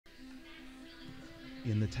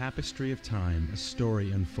In the tapestry of time, a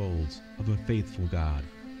story unfolds of a faithful God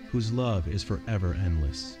whose love is forever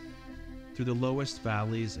endless. Through the lowest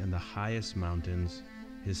valleys and the highest mountains,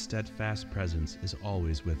 his steadfast presence is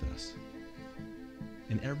always with us.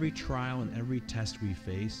 In every trial and every test we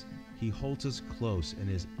face, he holds us close in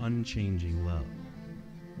his unchanging love.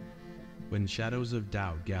 When shadows of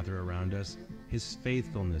doubt gather around us, his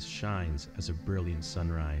faithfulness shines as a brilliant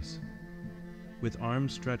sunrise. With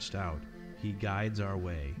arms stretched out, he guides our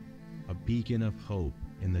way, a beacon of hope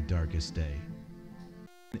in the darkest day.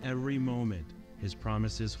 In every moment, his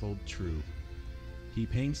promises hold true. He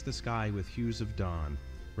paints the sky with hues of dawn,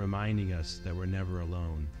 reminding us that we're never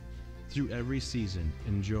alone. Through every season,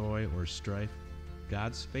 in joy or strife,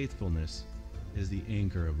 God's faithfulness is the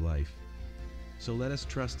anchor of life. So let us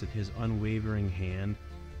trust in his unwavering hand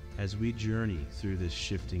as we journey through this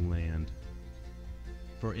shifting land.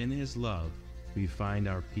 For in his love we find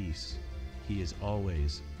our peace. He is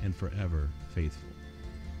always and forever faithful.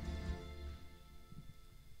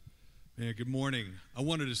 Man, good morning. I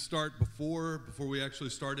wanted to start before we actually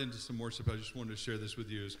start into some worship. I just wanted to share this with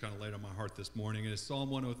you. It's kind of laid on my heart this morning. And it's Psalm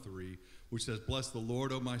 103, which says, "Bless the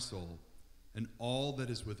Lord, O my soul, and all that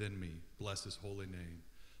is within me. Bless his holy name.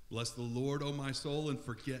 Bless the Lord, O my soul, and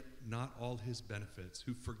forget not all his benefits,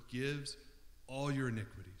 who forgives all your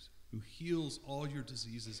iniquities, who heals all your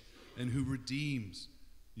diseases, and who redeems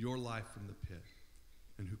your life from the pit,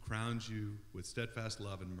 and who crowns you with steadfast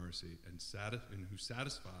love and mercy, and who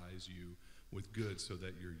satisfies you with good, so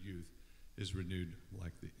that your youth is renewed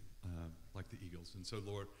like the eagles." And so,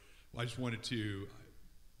 Lord, I just wanted to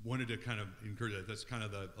kind of encourage that. That's kind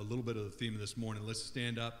of a little bit of the theme of this morning. Let's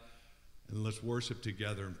stand up and let's worship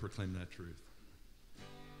together and proclaim that truth.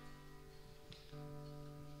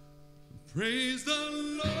 Praise the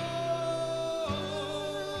Lord,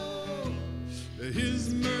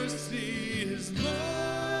 his mercy is more.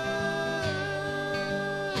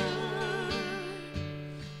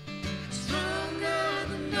 Stronger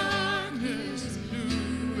than darkness,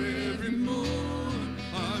 new every morn.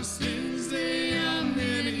 Our sins, they are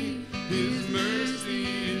many, his mercy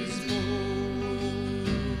is more.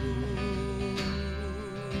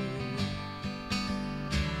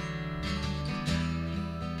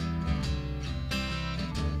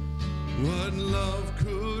 What love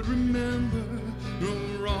could remember, no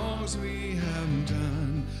wrongs we have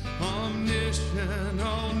done. Omniscient,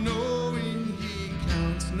 all-knowing, he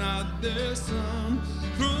counts not their sum.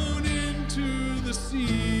 Thrown into the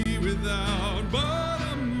sea without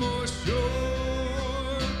bottom or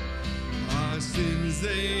shore. Our sins,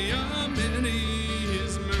 they are many,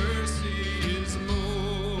 his mercy is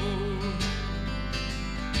more.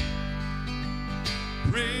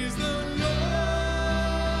 Praise the Lord.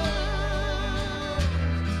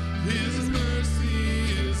 His mercy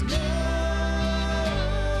is more.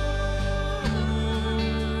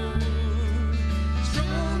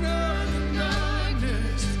 Stronger than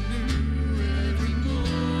darkness, new every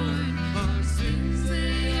morn. Our sins,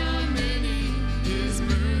 they are many, his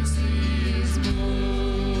mercy is more.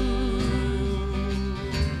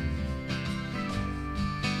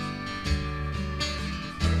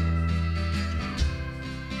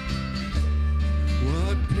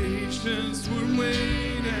 What patience would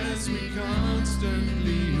wait as we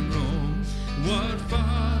constantly roam. What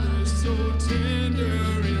Father so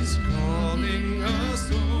tender is calling us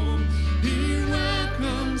home. He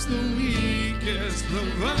welcomes the weakest, the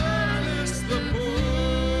vilest, the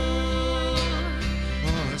poor.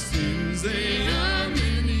 Our sins, they are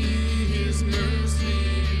many, his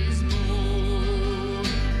mercy is more.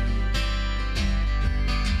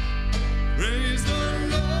 Praise the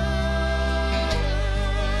Lord,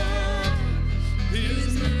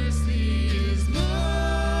 his mercy is more.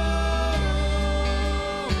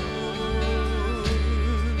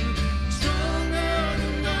 Stronger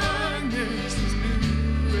than darkness, new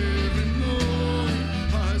every morn.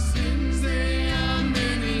 Our sins, they are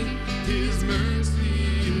many, his mercy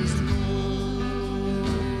is more.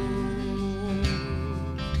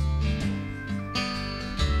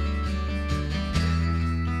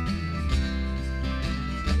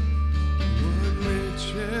 What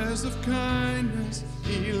riches of kindness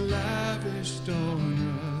he lavished on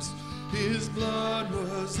us. His blood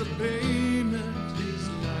was the payment, his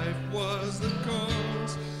life was the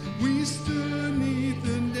cost. We stood neath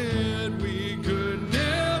the dead we could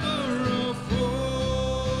never afford.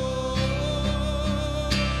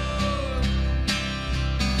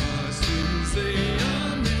 Our sins, they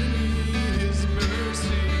are many, his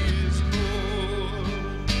mercy is more.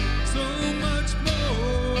 So much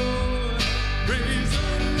more. Praise the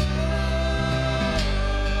Lord,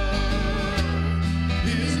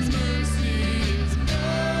 his mercy is more.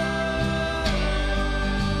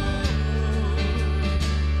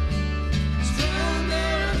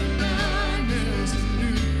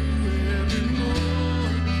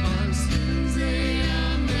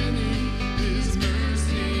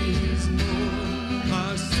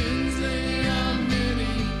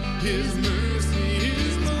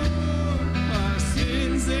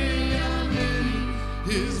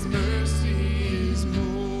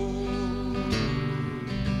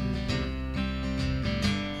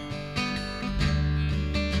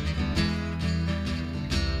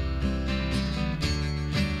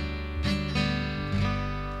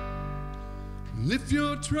 if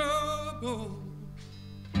you're troubled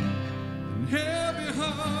and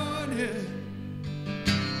heavy-hearted,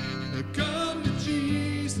 come to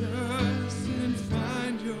Jesus and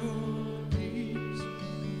find your peace.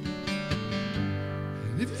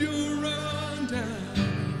 And if you're run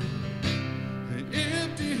down and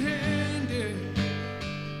empty-handed,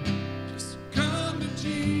 just come to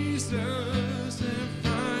Jesus and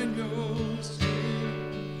find your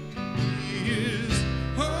strength. He is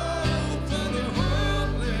hope for the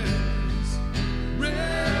hopeless,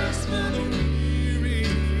 rest for the weary,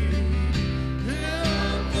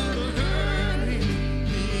 help for the hurting.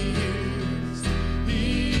 He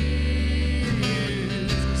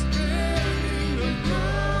is sparing the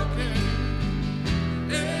broken,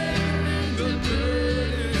 airing the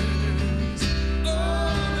burdens,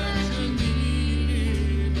 all that you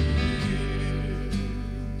need is.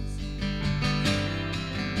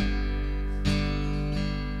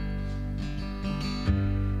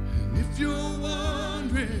 And if you're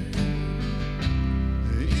wandering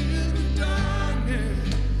in the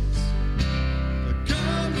darkness,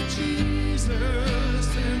 come to Jesus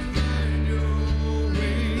and find your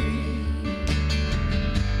way.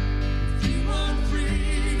 If you want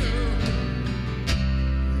freedom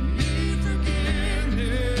and need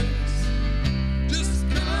forgiveness, just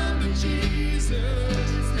come to Jesus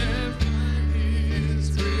and find His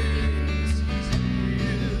grace. He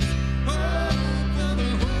is hope for the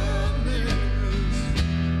hopeless,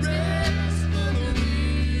 rest for the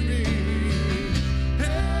weary,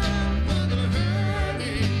 help for the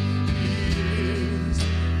hurting.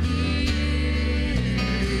 He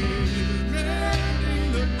is mending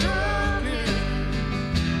the broken,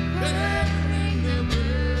 bearing the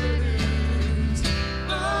burdens,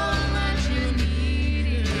 all that you need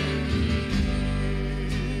is.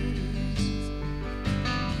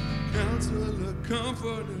 Counselor,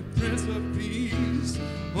 Comforter, Prince of Peace,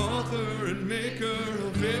 Author and Maker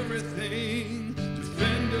of everything,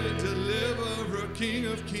 Defender, Deliverer, King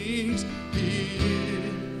of Kings. He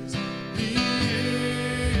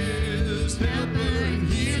is Helper and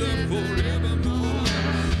Healer forevermore,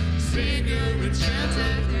 Savior and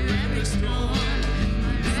Shelter for every storm,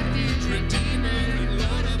 Refuge, Redeemer, and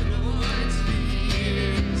Lord of Lords. He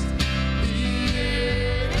is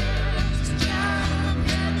Child of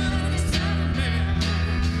Heaven, the Son of Man,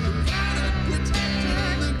 Provider, Protector,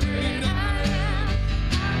 the great I am,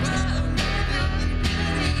 Alpha, Omega, the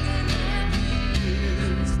beginning and end.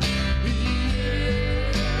 He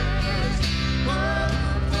is hope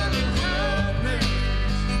for the hopeless,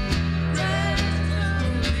 rest for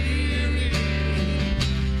the weary,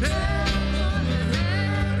 help for the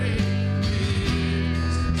hurting.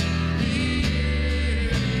 He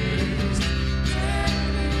is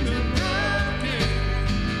mending the broken,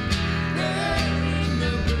 bearing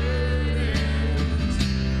the burdens,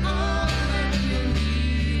 all that you need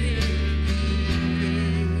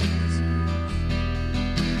is.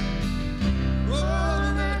 All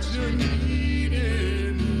that you need is.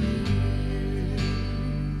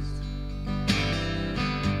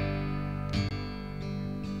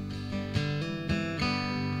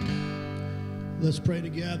 Let's pray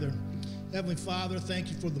together. Heavenly Father, thank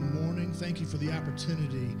you for the morning. Thank you for the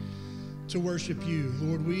opportunity to worship you.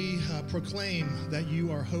 Lord, we proclaim that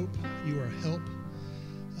you are hope, you are help,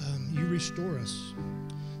 you restore us.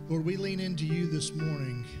 Lord, we lean into you this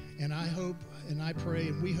morning, and I hope and I pray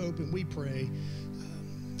and we hope and we pray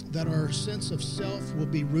that our sense of self will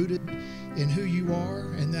be rooted in who you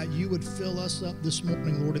are, and that you would fill us up this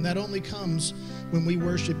morning, Lord. And that only comes when we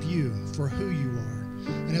worship you for who you are.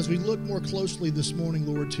 And as we look more closely this morning,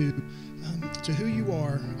 Lord, to who you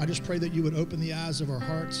are, I just pray that you would open the eyes of our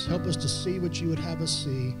hearts, help us to see what you would have us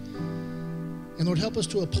see. And Lord, help us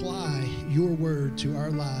to apply your word to our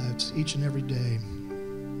lives each and every day.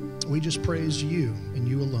 We just praise you and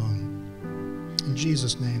you alone. In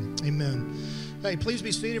Jesus' name, amen. Hey, please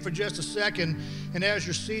be seated for just a second. And as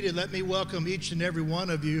you're seated, let me welcome each and every one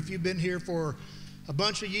of you. If you've been here for a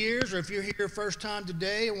bunch of years, or if you're here first time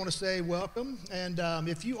today, I want to say welcome. And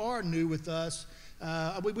if you are new with us,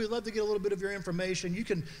 we'd love to get a little bit of your information.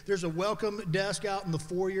 There's a welcome desk out in the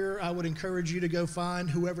foyer. I would encourage you to go find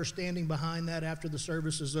whoever's standing behind that after the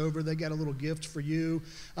service is over. They got a little gift for you.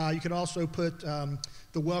 You could also put the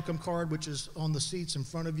welcome card, which is on the seats in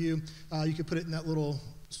front of you. You could put it in that little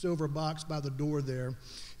silver box by the door there.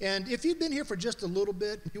 And if you've been here for just a little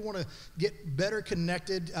bit, if you want to get better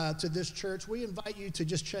connected to this church, we invite you to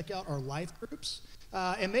just check out our life groups.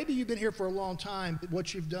 And maybe you've been here for a long time, but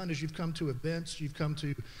what you've done is you've come to events, you've come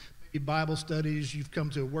to Bible studies, you've come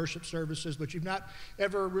to worship services, but you've not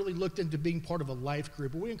ever really looked into being part of a life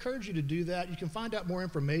group. Well, we encourage you to do that. You can find out more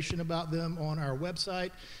information about them on our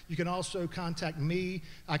website. You can also contact me.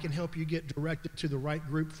 I can help you get directed to the right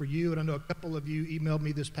group for you. And I know a couple of you emailed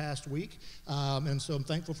me this past week, and so I'm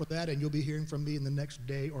thankful for that, and you'll be hearing from me in the next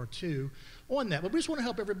day or two on that. But we just want to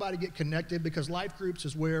help everybody get connected, because life groups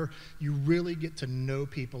is where you really get to know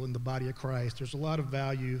people in the body of Christ. There's a lot of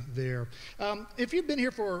value there. If you've been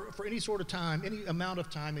here for any sort of time, any amount of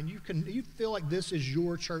time, and you feel like this is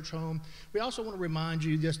your church home, we also want to remind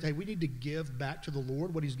you just, hey, we need to give back to the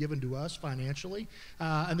Lord what he's given to us financially.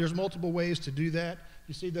 And there's multiple ways to do that.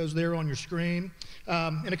 You see those there on your screen.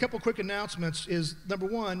 And a couple quick announcements is, number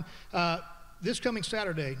one, this coming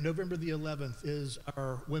Saturday, November the 11th, is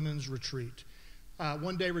our women's retreat.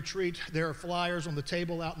 One-day retreat. There are flyers on the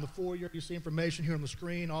table out in the foyer. You see information here on the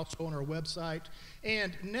screen, also on our website.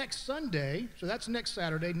 And next Sunday, so that's next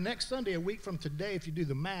Saturday, next Sunday, a week from today, if you do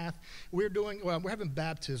the math, we're having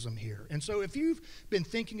baptism here. And so if you've been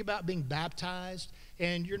thinking about being baptized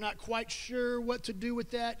and you're not quite sure what to do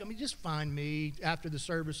with that, just find me after the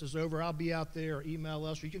service is over. I'll be out there, or email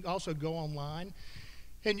us, or you can also go online.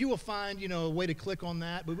 And you will find, a way to click on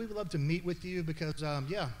that. But we would love to meet with you, because,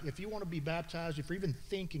 if you want to be baptized, if you're even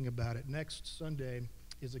thinking about it, next Sunday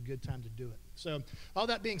is a good time to do it. So all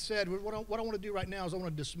that being said, what I want to do right now is I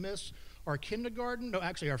want to dismiss our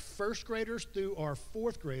our first graders through our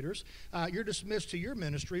fourth graders. You're dismissed to your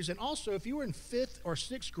ministries. And also, if you were in fifth or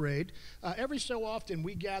sixth grade, every so often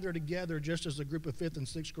we gather together just as a group of fifth and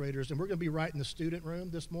sixth graders. And we're going to be right in the student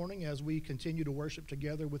room this morning as we continue to worship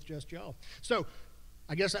together with just y'all. So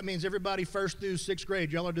I guess that means everybody first through sixth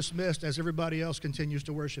grade, y'all are dismissed as everybody else continues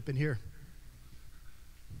to worship in here.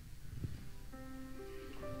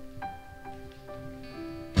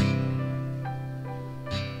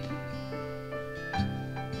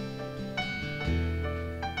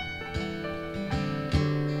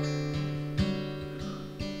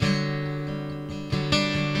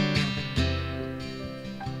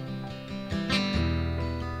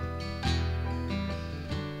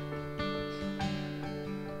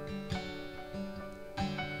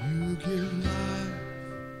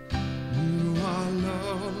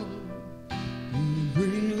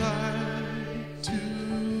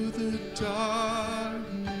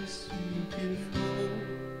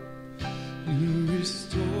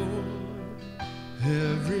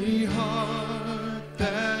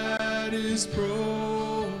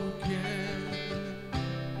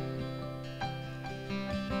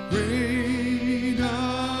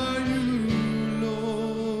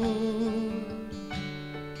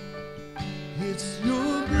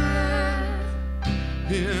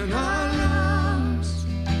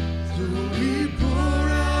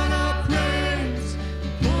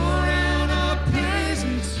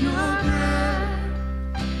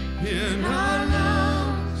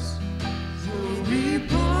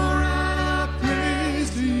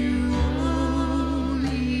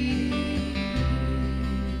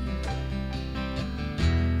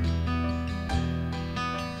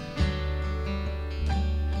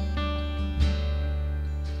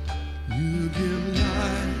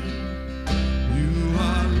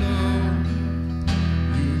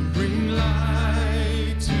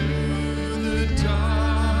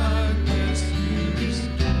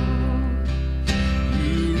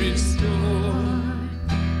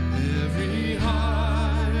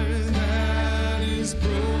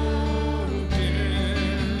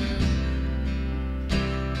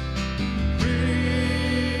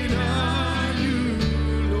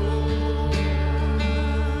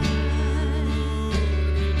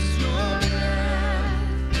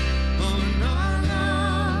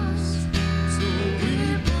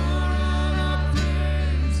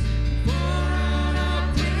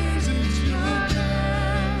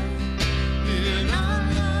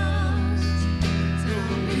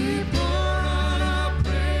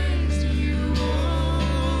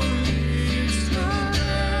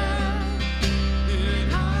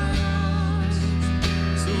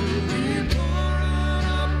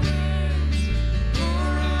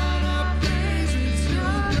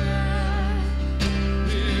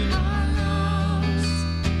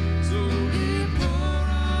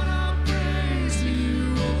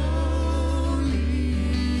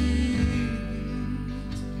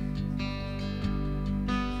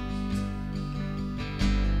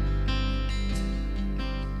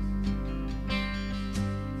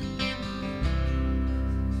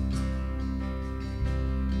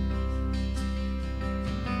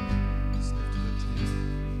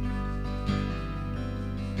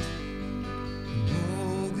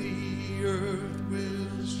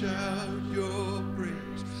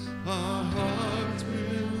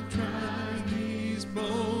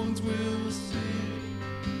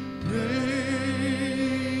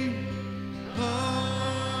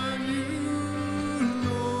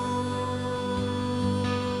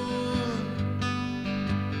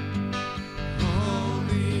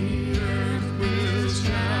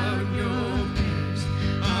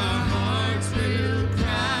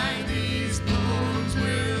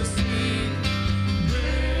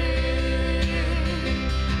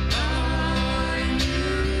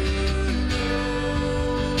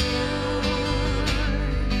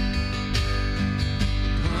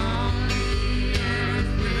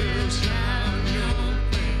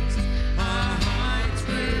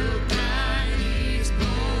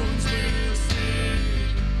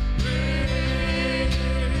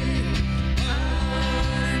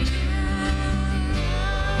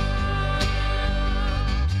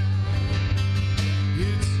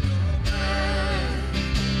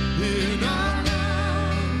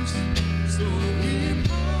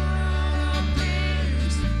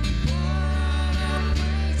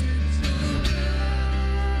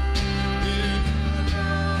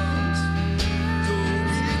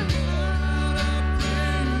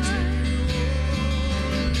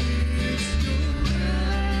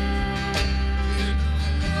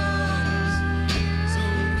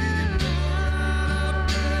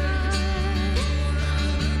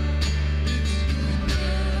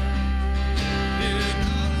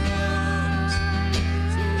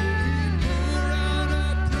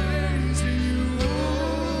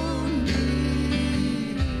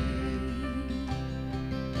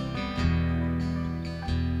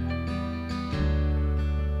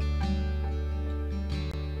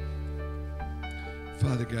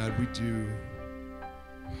 Father God, we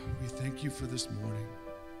thank you for this morning.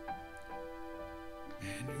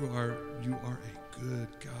 Man, you are a good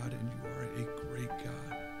God, and you are a great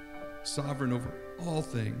God, sovereign over all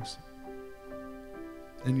things.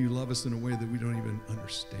 And you love us in a way that we don't even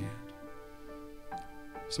understand.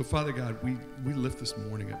 So, Father God, we lift this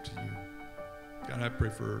morning up to you. God, I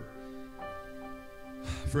pray for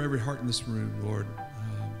every heart in this room, Lord,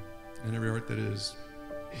 and every heart that is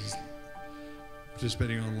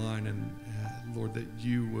participating online, and Lord, that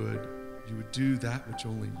you would do that which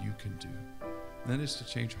only you can do. And that is to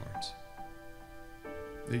change hearts.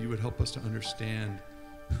 That you would help us to understand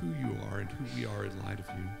who you are and who we are in light of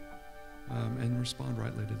you, and respond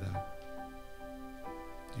rightly to that.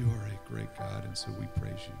 You are a great God, and so we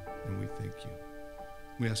praise you and we thank you.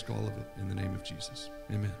 We ask all of it in the name of Jesus.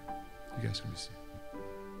 Amen. You guys can be seated.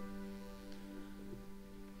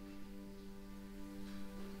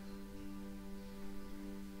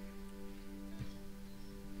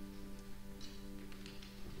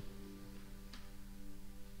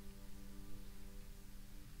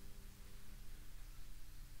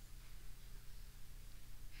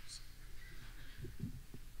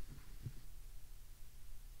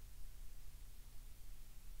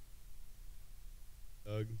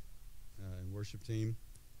 Doug and worship team.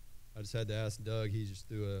 I just had to ask Doug. He just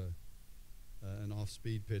threw an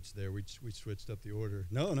off-speed pitch there. We switched up the order.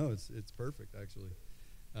 No, it's perfect actually.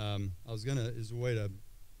 I was gonna is a way to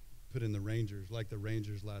put in the Rangers, like the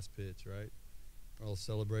Rangers' last pitch, right? We're all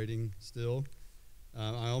celebrating still.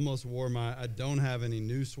 I almost wore I don't have any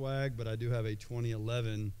new swag, but I do have a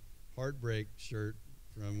 2011 Heartbreak shirt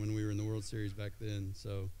from when we were in the World Series back then.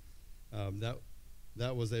 So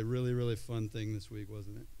that was a really, really fun thing this week,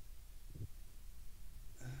 wasn't it?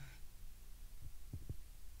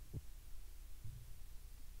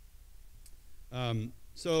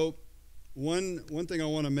 So one thing I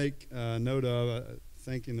want to make note of,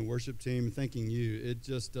 thanking the worship team, thanking you. It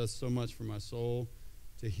just does so much for my soul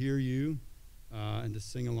to hear you and to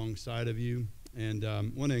sing alongside of you. And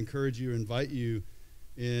want to encourage you, invite you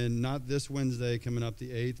in not this Wednesday coming up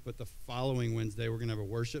the 8th, but the following Wednesday. We're going to have a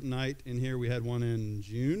worship night in here. We had one in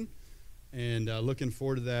June, and looking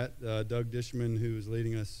forward to that. Doug Dishman, who is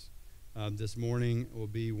leading us this morning, will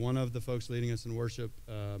be one of the folks leading us in worship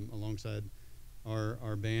alongside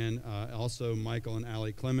our band. Also, Michael and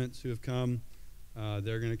Allie Clements, who have come.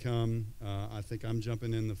 They're going to come. I think I'm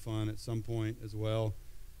jumping in the fun at some point as well.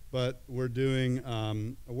 But we're doing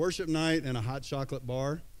a worship night and a hot chocolate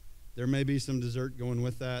bar. There may be some dessert going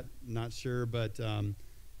with that, not sure, but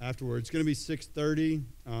afterwards. It's going to be 6:30,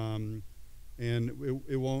 and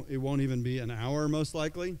it won't even be an hour most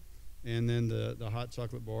likely. And then the hot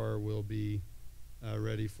chocolate bar will be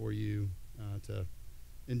ready for you to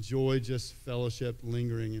enjoy, just fellowship,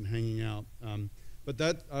 lingering, and hanging out. But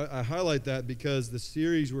that I highlight that because the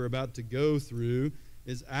series we're about to go through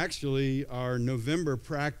is actually our November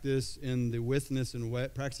practice in the witness and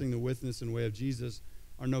practicing the witness and way of Jesus.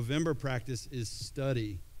 Our November practice is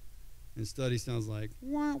study, and study sounds like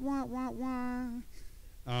wah wah wah wah.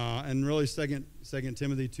 And really, Second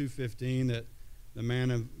Timothy 2:15, that the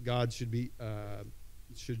man of God should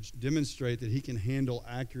demonstrate that he can handle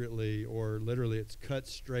accurately, or literally, it's cut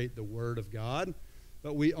straight, the Word of God.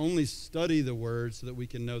 But we only study the Word so that we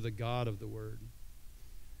can know the God of the Word.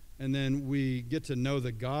 And then we get to know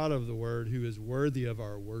the God of the Word who is worthy of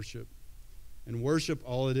our worship. And worship,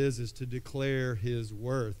 all it is to declare his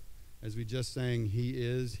worth. As we just sang, he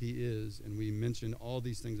is, and we mentioned all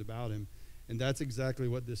these things about him. And that's exactly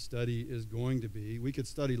what this study is going to be. We could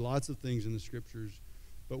study lots of things in the scriptures,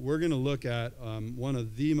 but we're going to look at one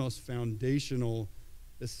of the most foundational,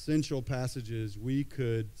 essential passages we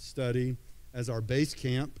could study as our base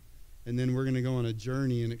camp, and then we're going to go on a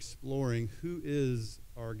journey in exploring who is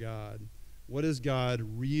our God. What is God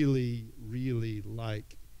really, really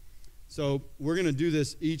like? So we're going to do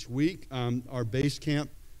this each week. Our base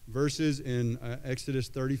camp verses in Exodus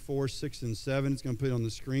 34, 6, and 7. It's going to put it on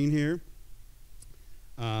the screen here.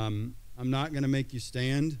 I'm not going to make you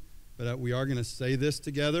stand, but we are going to say this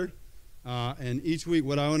together. And each week,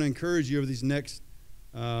 what I want to encourage you over these next,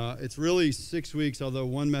 it's really 6 weeks, although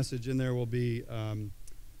one message in there will be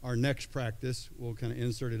our next practice. We'll kind of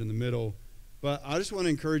insert it in the middle. But I just want to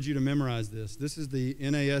encourage you to memorize this. This is the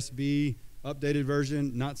NASB updated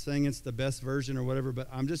version, not saying it's the best version or whatever, but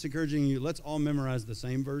I'm just encouraging you, let's all memorize the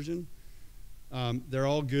same version. They're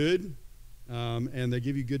all good, and they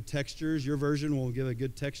give you good textures. Your version will give a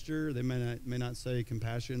good texture. They may not say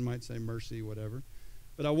compassion, might say mercy, whatever.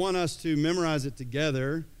 But I want us to memorize it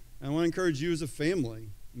together. I want to encourage you as a family.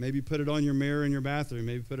 Maybe put it on your mirror in your bathroom.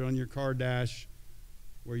 Maybe put it on your car dash.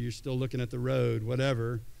 where you're still looking at the road,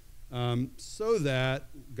 whatever, so that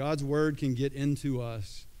God's word can get into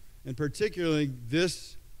us. And particularly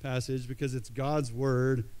this passage, because it's God's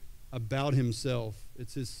word about himself.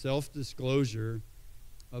 It's his self-disclosure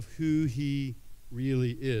of who he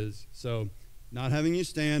really is. So, not having you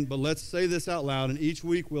stand, but let's say this out loud, and each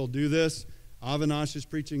week we'll do this. Avinash is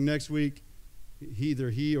preaching next week. Either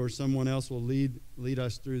he or someone else will lead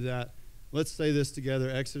us through that. Let's say this together,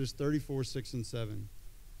 Exodus 34, 6 and 7.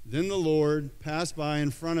 Then the Lord passed by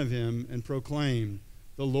in front of him and proclaimed,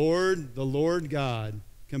 the Lord God,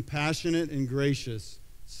 compassionate and gracious,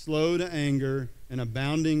 slow to anger and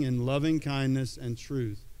abounding in loving kindness and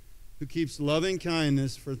truth, who keeps loving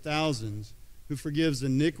kindness for thousands, who forgives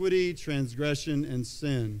iniquity, transgression, and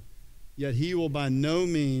sin. Yet he will by no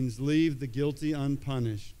means leave the guilty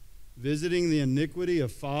unpunished, visiting the iniquity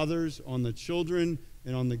of fathers on the children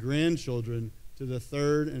and on the grandchildren to the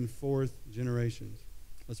third and fourth generations.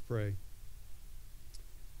 Let's pray.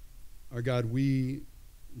 Our God, we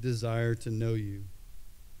desire to know you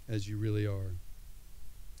as you really are.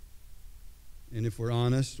 And if we're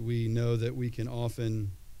honest, we know that we can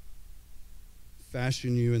often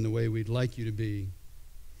fashion you in the way we'd like you to be.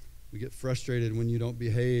 We get frustrated when you don't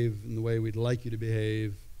behave in the way we'd like you to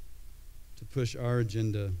behave, to push our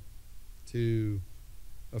agenda, to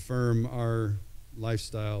affirm our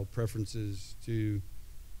lifestyle preferences, to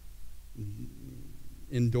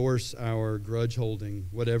endorse our grudge holding,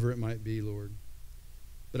 whatever it might be, Lord.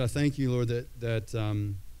 But I thank you, Lord,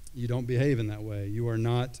 that you don't behave in that way. You are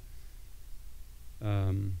not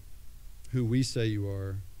who we say you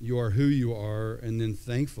are. You are who you are, and then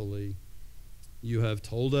thankfully, you have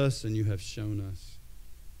told us and you have shown us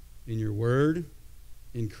in your word,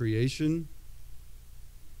 in creation,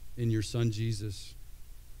 in your Son Jesus.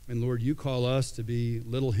 And Lord, you call us to be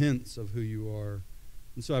little hints of who you are.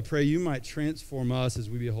 And so I pray you might transform us as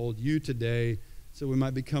we behold you today, so we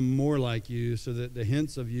might become more like you, so that the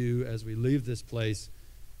hints of you as we leave this place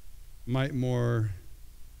might more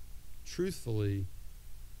truthfully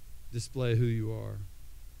display who you are.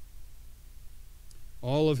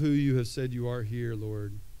 All of who you have said you are here,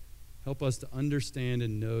 Lord, help us to understand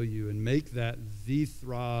and know you and make that the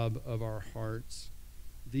throb of our hearts,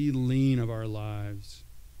 the lean of our lives,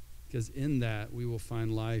 because in that we will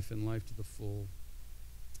find life and life to the full.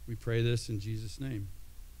 We pray this in Jesus' name.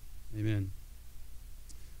 Amen.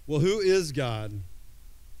 Well, who is God?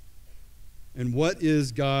 And what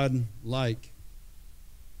is God like?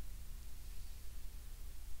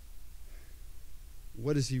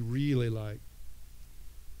 What is he really like?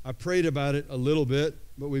 I prayed about it a little bit,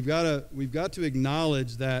 but we've got to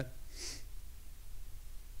acknowledge that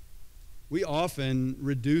we often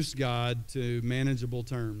reduce God to manageable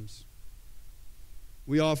terms.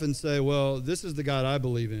 We often say, well, this is the God I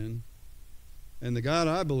believe in, and the God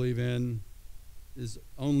I believe in is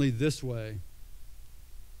only this way.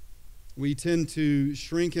 We tend to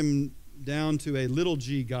shrink him down to a little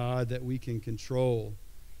g God that we can control.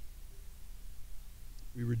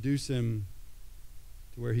 We reduce him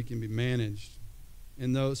to where he can be managed.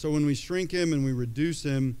 And so when we shrink him and we reduce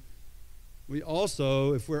him, we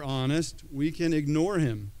also, if we're honest, we can ignore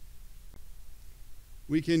him.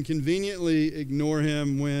 We can conveniently ignore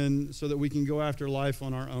him so that we can go after life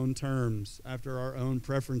on our own terms, after our own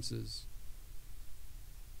preferences.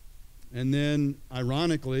 And then,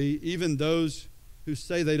 ironically, even those who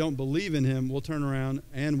say they don't believe in him will turn around,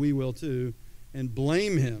 and we will too, and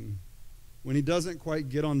blame him when he doesn't quite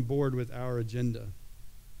get on board with our agenda.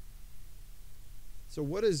 So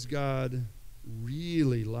what is God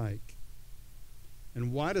really like?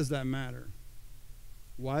 And why does that matter?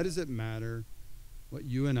 Why does it matter what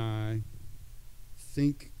you and I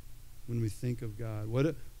think when we think of God?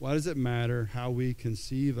 Why does it matter how we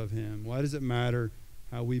conceive of him? Why does it matter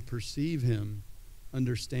how we perceive him,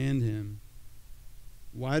 understand him?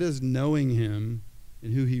 Why does knowing him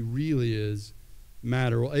and who he really is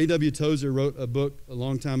matter? Well, A.W. Tozer wrote a book a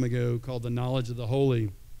long time ago called The Knowledge of the Holy.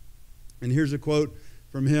 And here's a quote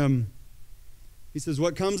from him. He says,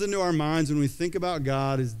 what comes into our minds when we think about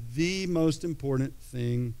God is the most important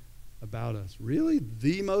thing about us. Really?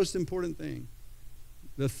 The most important thing.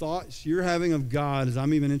 The thoughts you're having of God as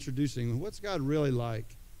I'm even introducing, what's God really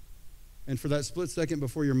like? And for that split second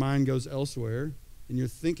before your mind goes elsewhere and you're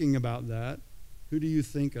thinking about that, who do you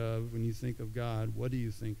think of when you think of God? What do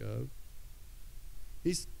you think of?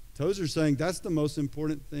 Tozer's saying that's the most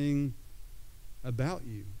important thing about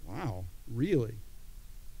you. Wow, really?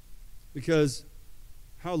 Because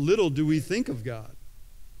how little do we think of God?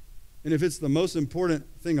 And if it's the most important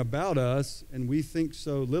thing about us and we think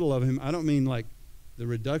so little of him, I don't mean like the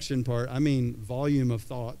reduction part, I mean volume of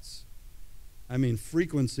thoughts. I mean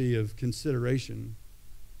frequency of consideration.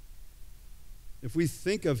 If we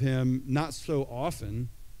think of him not so often,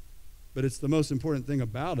 but it's the most important thing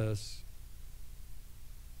about us,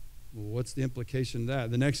 well, what's the implication of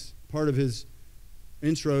that? The next part of his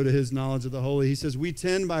intro to his knowledge of the holy, he says, we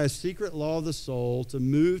tend by a secret law of the soul to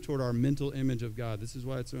move toward our mental image of God. This is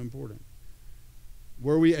why it's so important.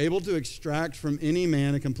 Were we able to extract from any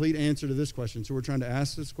man a complete answer to this question? So we're trying to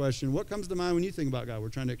ask this question, what comes to mind when you think about God? We're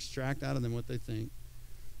trying to extract out of them what they think.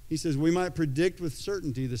 He says, we might predict with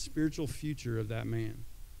certainty the spiritual future of that man.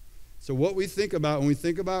 So what we think about when we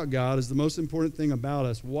think about God is the most important thing about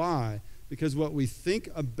us. Why? Because what we think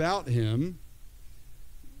about him,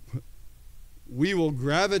 we will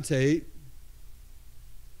gravitate,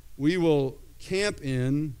 we will camp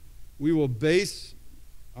in, we will base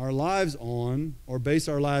our lives on, or base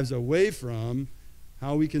our lives away from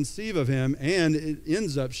how we conceive of him, and it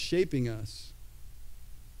ends up shaping us.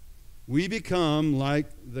 We become like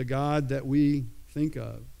the God that we think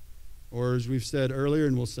of. Or as we've said earlier,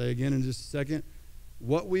 and we'll say again in just a second,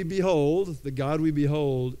 what we behold, the God we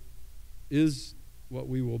behold, is what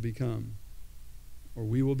we will become. Or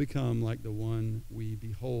we will become like the one we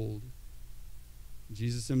behold.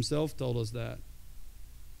 Jesus himself told us that.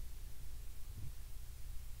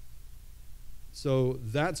 So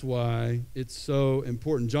that's why it's so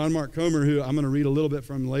important. John Mark Comer, who I'm going to read a little bit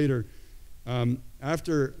from later,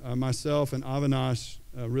 after myself and Avinash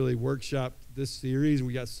really workshopped this series,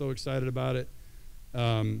 we got so excited about it,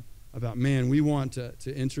 man, we want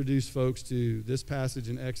to introduce folks to this passage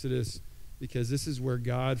in Exodus, because this is where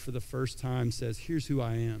God for the first time says, here's who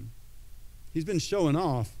I am. He's been showing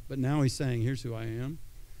off, but now he's saying, here's who I am.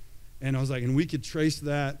 And I was like, and we could trace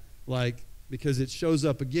that, like, because it shows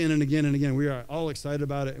up again and again and again. We are all excited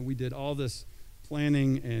about it, and we did all this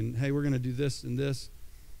planning, and hey, we're going to do this and this.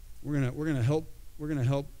 We're going to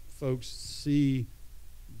help folks see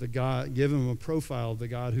the God, give them a profile of the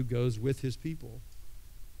God who goes with his people.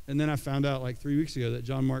 And then I found out like 3 weeks ago that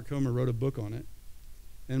John Mark Comer wrote a book on it.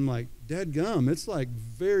 And I'm like, dadgum, it's like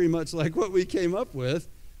very much like what we came up with,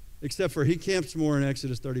 except for he camps more in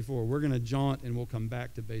Exodus 34. We're going to jaunt, and we'll come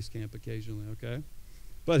back to base camp occasionally, okay?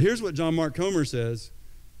 But here's what John Mark Comer says.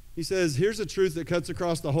 He says, here's a truth that cuts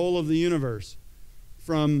across the whole of the universe,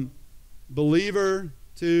 from believer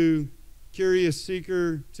to curious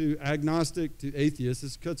seeker to agnostic to atheist.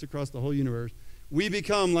 This cuts across the whole universe. We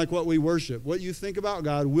become like what we worship. What you think about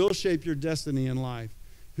God will shape your destiny in life.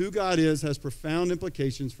 Who God is has profound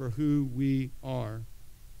implications for who we are.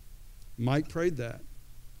 Mike prayed that.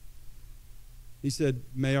 He said,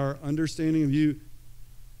 may our understanding of you,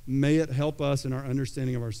 may it help us in our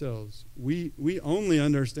understanding of ourselves. We only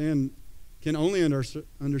can only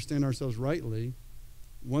understand ourselves rightly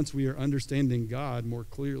once we are understanding God more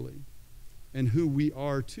clearly and who we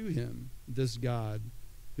are to him, this God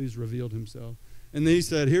who's revealed himself. And then he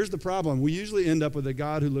said, here's the problem. We usually end up with a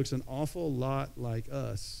God who looks an awful lot like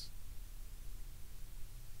us.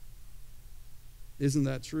 Isn't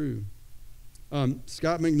that true?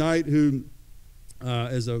 Scott McKnight, who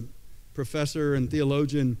is a professor and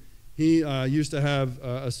theologian, he used to have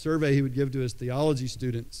a survey he would give to his theology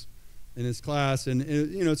students in his class. And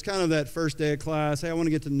it's kind of that first day of class, hey, I want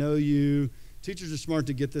to get to know you. Teachers are smart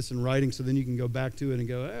to get this in writing so then you can go back to it and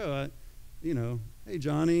go, hey,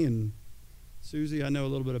 Johnny and Susie, I know a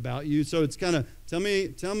little bit about you. So it's kind of, tell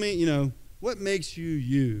me, what makes you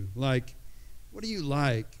you? Like, what do you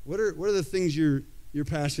like? What are the things you're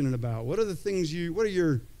passionate about? What are the things what are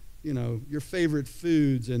your favorite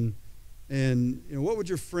foods? And how would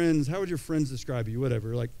your friends describe you?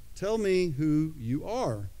 Whatever. Like, tell me who you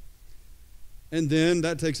are. And then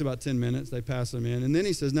that takes about 10 minutes. They pass them in. And then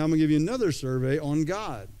he says, now I'm going to give you another survey on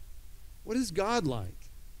God. What is God like?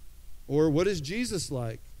 Or what is Jesus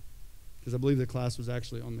like? Because I believe the class was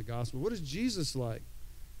actually on the gospel. What is Jesus like?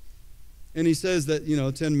 And he says that,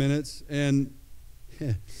 10 minutes. And,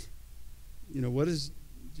 what is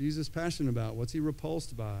Jesus passionate about? What's he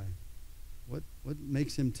repulsed by? What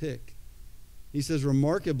makes him tick? He says,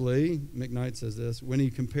 remarkably, McKnight says this, when he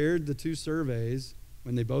compared the two surveys,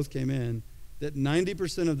 when they both came in, that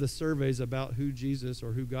 90% of the surveys about who Jesus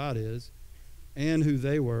or who God is and who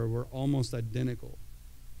they were almost identical.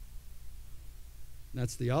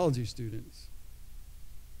 That's theology students.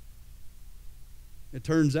 It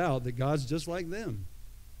turns out that God's just like them.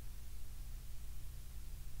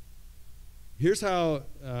 Here's how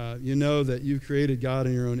you know that you've created God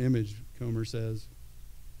in your own image, Comer says.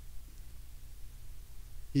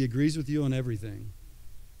 He agrees with you on everything.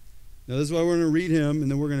 Now, this is why we're going to read him, and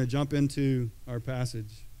then we're going to jump into our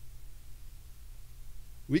passage.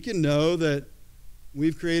 We can know that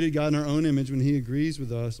we've created God in our own image when he agrees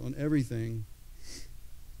with us on everything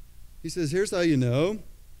He says, here's how you know.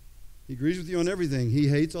 He agrees with you on everything. He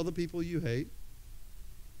hates all the people you hate.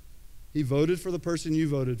 He voted for the person you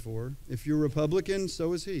voted for. If you're Republican,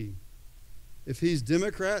 so is he. If he's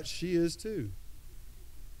Democrat, she is too.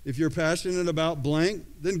 If you're passionate about blank,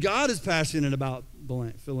 then God is passionate about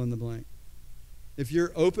blank, fill in the blank. If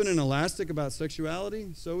you're open and elastic about sexuality,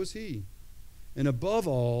 so is he. And above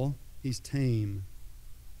all, he's tame.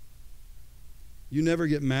 You never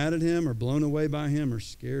get mad at him or blown away by him or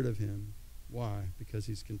scared of him. Why? Because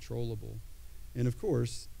he's controllable. And of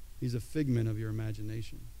course, he's a figment of your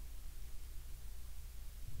imagination.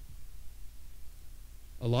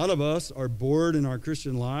 A lot of us are bored in our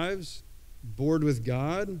Christian lives, bored with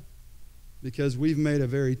God, because we've made a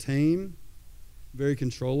very tame, very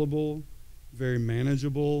controllable, very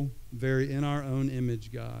manageable, very in our own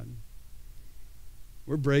image God.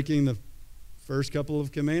 We're breaking the first couple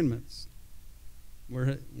of commandments.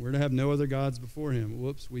 We're to have no other gods before him.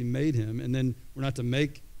 Whoops, we made him. And then we're not to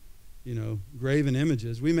make, graven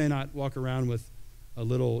images. We may not walk around with a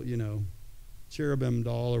little, cherubim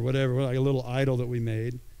doll or whatever, like a little idol that we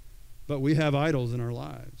made. But we have idols in our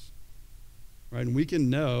lives, right? And we can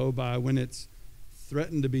know by when it's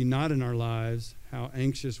threatened to be not in our lives how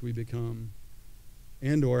anxious we become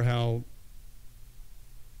and or how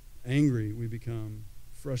angry we become,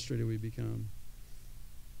 frustrated we become.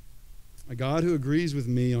 A God who agrees with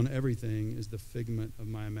me on everything is the figment of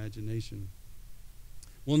my imagination.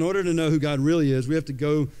 Well, in order to know who God really is, we have to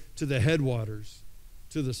go to the headwaters,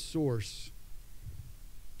 to the source,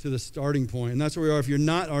 to the starting point. And that's where we are. If you're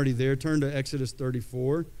not already there, turn to Exodus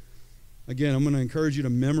 34. Again, I'm going to encourage you to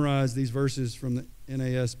memorize these verses from the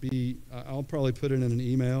NASB. I'll probably put it in an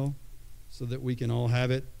email so that we can all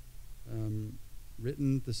have it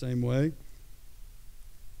written the same way.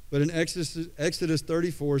 But in Exodus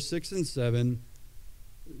 34, 6 and 7,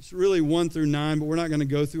 it's really 1 through 9, but we're not going to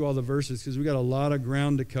go through all the verses because we got a lot of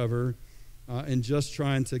ground to cover and just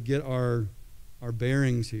trying to get our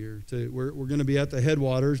bearings here. We're going to be at the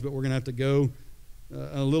headwaters, but we're going to have to go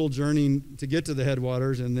a little journey to get to the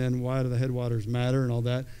headwaters, and then why do the headwaters matter and all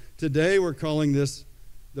that. Today we're calling this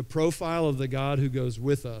the profile of the God who goes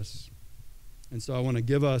with us. And so I want to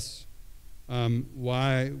give us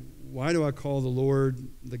why do I call the Lord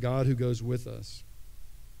the God who goes with us?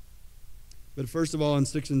 But first of all, in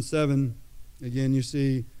 6 and 7, again, you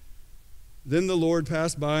see, then the Lord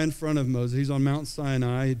passed by in front of Moses. He's on Mount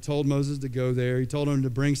Sinai. He told Moses to go there. He told him to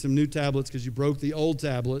bring some new tablets because you broke the old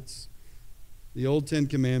tablets, the old 10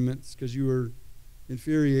 Commandments, because you were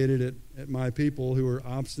infuriated at my people who were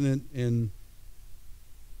obstinate and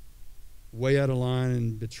way out of line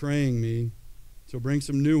and betraying me. So bring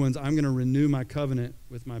some new ones. I'm going to renew my covenant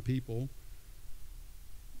with my people.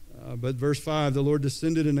 But verse 5, the Lord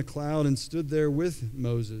descended in a cloud and stood there with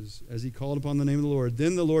Moses as he called upon the name of the Lord.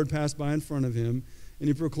 Then the Lord passed by in front of him, and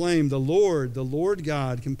he proclaimed, the Lord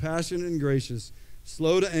God, compassionate and gracious,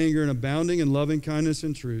 slow to anger and abounding in loving kindness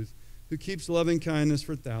and truth, who keeps loving kindness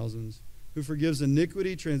for thousands, who forgives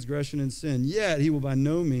iniquity, transgression, and sin. Yet he will by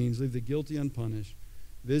no means leave the guilty unpunished,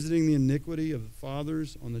 visiting the iniquity of the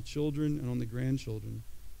fathers on the children and on the grandchildren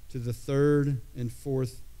to the third and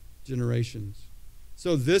fourth generations.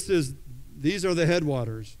 So these are the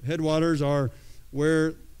headwaters. Headwaters are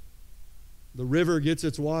where the river gets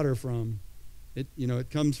its water from. It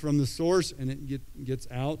comes from the source and it gets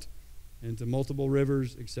out into multiple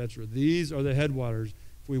rivers, etc. These are the headwaters.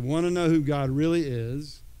 If we want to know who God really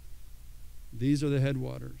is, these are the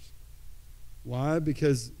headwaters. Why?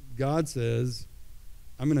 Because God says,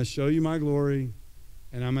 I'm going to show you my glory,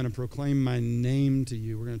 and I'm going to proclaim my name to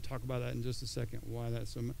you. We're going to talk about that in just a second, why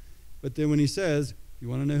that's so much. But then when he says, you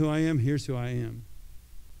want to know who I am? Here's who I am.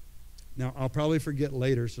 Now, I'll probably forget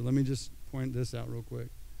later, so let me just point this out real quick.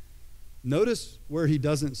 Notice where he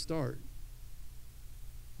doesn't start.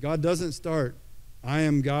 God doesn't start, I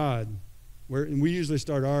am God. And we usually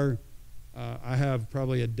start I have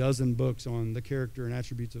probably a dozen books on the character and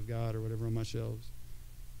attributes of God or whatever on my shelves.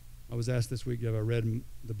 I was asked this week, have I read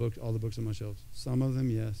all the books on my shelves? Some of them,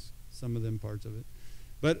 yes. Some of them, parts of it.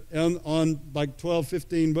 But on like 12,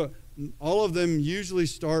 15 books, all of them usually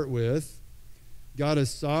start with God is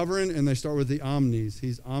sovereign, and they start with the omnis.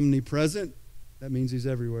 He's omnipresent. That means he's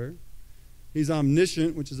everywhere. He's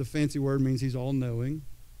omniscient, which is a fancy word, means he's all-knowing.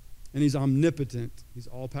 And he's omnipotent. He's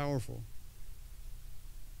all-powerful.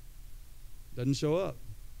 Doesn't show up.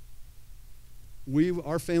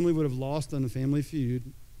 Our family would have lost on the Family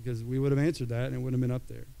Feud because we would have answered that and it would have been up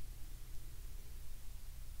there.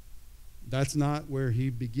 That's not where he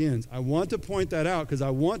begins. I want to point that out because I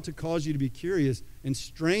want to cause you to be curious and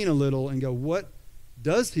strain a little and go, what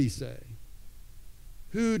does he say?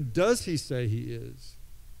 Who does he say he is?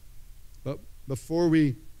 But before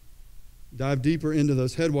we dive deeper into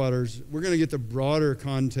those headwaters, we're going to get the broader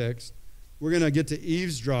context. We're going to get to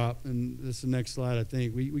eavesdrop, and this is the next slide, I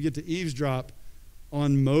think. We get to eavesdrop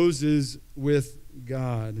on Moses with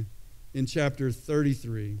God in chapter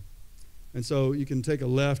 33. And so you can take a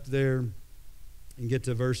left there and get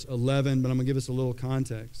to verse 11, but I'm going to give us a little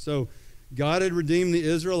context. So God had redeemed the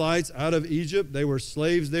Israelites out of Egypt. They were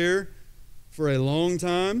slaves there for a long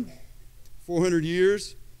time, 400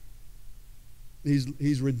 years.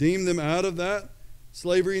 He's redeemed them out of that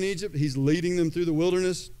slavery in Egypt. He's leading them through the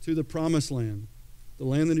wilderness to the promised land, the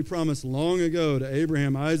land that he promised long ago to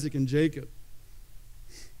Abraham, Isaac, and Jacob.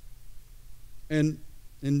 And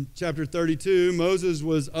in chapter 32, Moses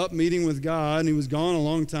was up meeting with God, and he was gone a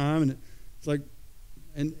long time. And it's like,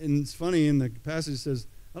 and it's funny, in the passage it says,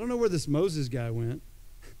 I don't know where this Moses guy went,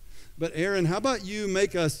 but Aaron, how about you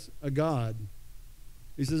make us a god?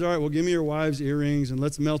 He says, all right, well, give me your wives' earrings, and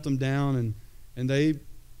let's melt them down. And they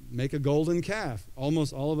make a golden calf.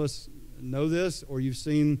 Almost all of us know this, or you've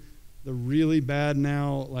seen the really bad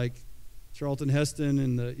now, like Charlton Heston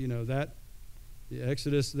and the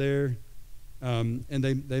Exodus there. And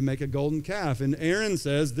they make a golden calf. And Aaron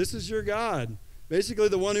says, this is your God, basically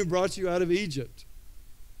the one who brought you out of Egypt.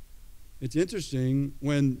 It's interesting,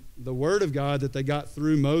 when the word of God that they got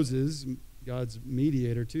through Moses, God's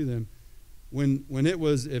mediator to them, when it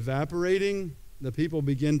was evaporating, the people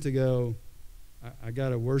begin to go, I got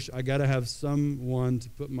to worship, I got to have someone to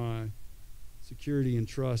put my security and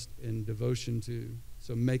trust and devotion to,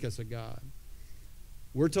 so make us a God.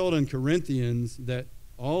 We're told in Corinthians that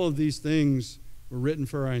all of these things were written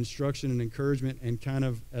for our instruction and encouragement, and kind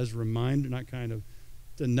of as reminder, not kind of,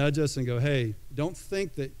 to nudge us and go, hey, don't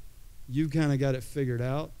think that you kind of got it figured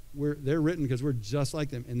out. They're written because we're just like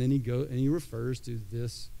them. And then he refers to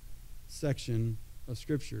this section of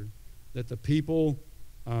Scripture, that the people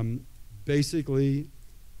basically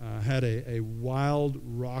had a wild,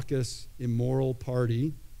 raucous, immoral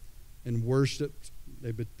party and worshiped.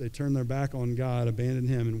 They turned their back on God, abandoned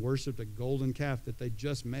him, and worshiped a golden calf that they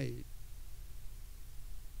just made.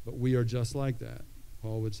 But we are just like that,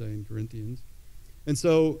 Paul would say in Corinthians. And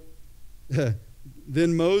so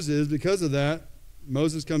then Moses, because of that,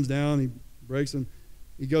 Moses comes down, he breaks him.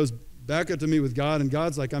 He goes back up to meet with God, and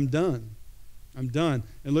God's like, I'm done. I'm done.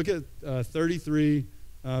 And look at 33,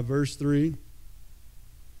 verse 3.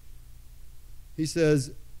 He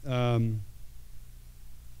says, I'm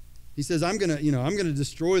gonna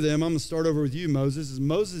destroy them. I'm gonna start over with you, Moses. As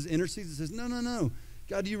Moses intercedes and says, no.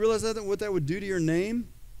 God, do you realize what that would do to your name?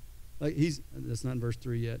 Like that's not in verse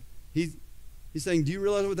 3 yet. He's saying, do you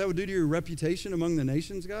realize what that would do to your reputation among the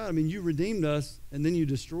nations, God? I mean, you redeemed us, and then you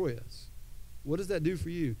destroy us. What does that do for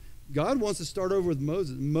you? God wants to start over with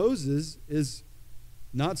Moses. Moses is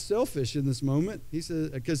not selfish in this moment. He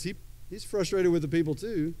says, because he's frustrated with the people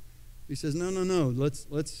too. He says, no.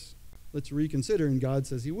 Let's reconsider. And God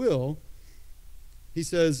says he will. He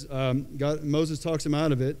says, Moses talks him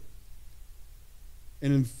out of it.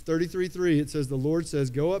 And in 33:3, it says, the Lord says,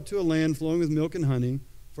 go up to a land flowing with milk and honey,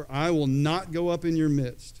 for I will not go up in your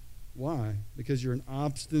midst. Why? Because you're an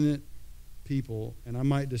obstinate people, and I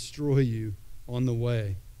might destroy you on the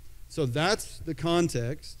way. So that's the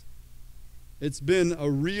context. It's been a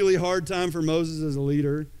really hard time for Moses as a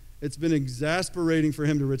leader. It's been exasperating for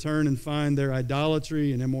him to return and find their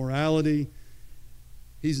idolatry and immorality.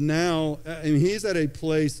 He's at a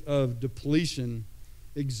place of depletion,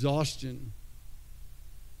 exhaustion.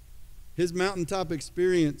 His mountaintop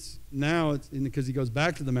experience now, because he goes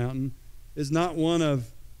back to the mountain, is not one of,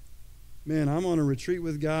 man, I'm on a retreat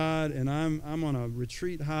with God, and I'm on a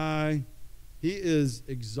retreat high. He is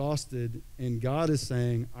exhausted, and God is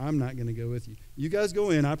saying, I'm not going to go with you. You guys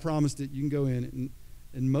go in. I promised it. You can go in.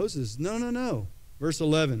 And Moses, no. Verse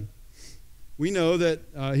 11, we know that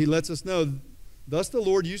he lets us know, thus the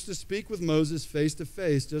Lord used to speak with Moses face to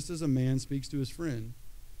face, just as a man speaks to his friend.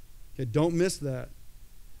 Okay, don't miss that.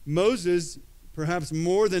 Moses, perhaps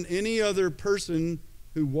more than any other person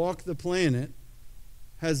who walked the planet,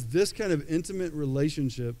 has this kind of intimate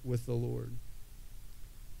relationship with the Lord.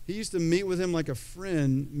 He used to meet with him like a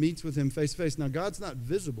friend meets with him face to face. Now, God's not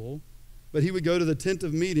visible, but he would go to the tent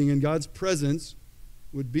of meeting, and God's presence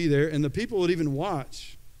would be there, and the people would even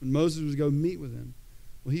watch when Moses would go meet with him.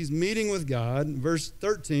 Well, he's meeting with God. Verse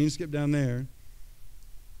 13, skip down there.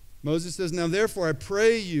 Moses says, now therefore I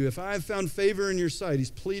pray you, if I have found favor in your sight,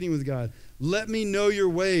 he's pleading with God, let me know your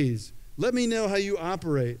ways. Let me know how you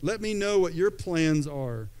operate. Let me know what your plans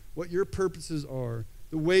are, what your purposes are,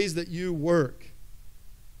 the ways that you work,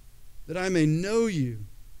 that I may know you,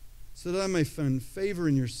 so that I may find favor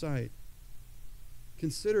in your sight.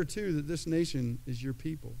 Consider, too, that this nation is your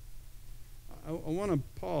people. I want to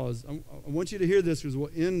pause. I want you to hear this because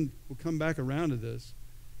we'll come back around to this.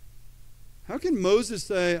 How can Moses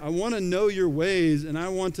say, I want to know your ways and I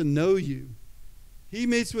want to know you? He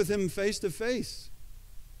meets with him face to face.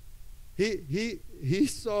 He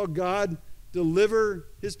saw God deliver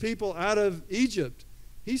his people out of Egypt.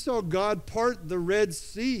 He saw God part the Red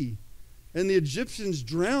Sea and the Egyptians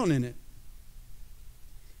drown in it.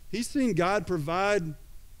 He's seen God provide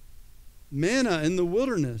manna in the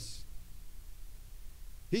wilderness.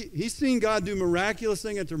 He's seen God do miraculous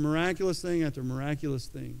thing after miraculous thing after miraculous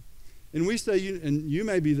thing. And we say, and you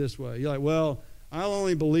may be this way. You're like, well, I'll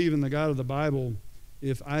only believe in the God of the Bible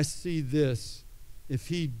if I see this, if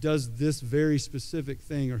he does this very specific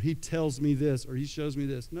thing, or he tells me this, or he shows me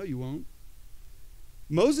this. No, you won't.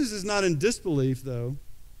 Moses is not in disbelief, though,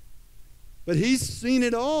 but he's seen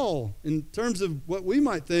it all in terms of what we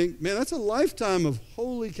might think, man, that's a lifetime of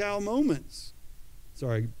holy cow moments.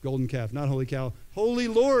 Sorry, golden calf, not holy cow, holy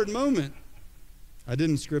Lord moment. I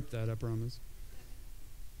didn't script that, I promise.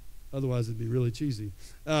 Otherwise, it'd be really cheesy.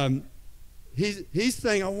 He's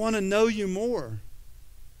saying, I want to know you more.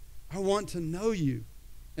 I want to know you.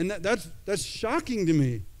 And that's shocking to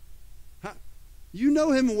me. You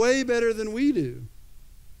know him way better than we do.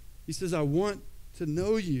 He says, I want to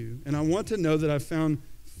know you, and I want to know that I found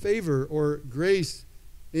favor or grace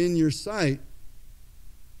in your sight.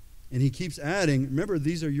 And he keeps adding, remember,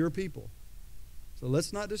 these are your people. So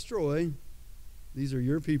let's not destroy. These are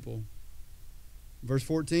your people. Verse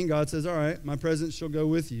 14, God says, all right, my presence shall go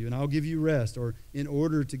with you, and I'll give you rest, or in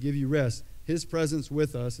order to give you rest. His presence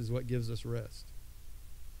with us is what gives us rest.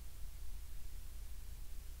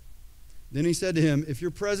 Then he said to him, if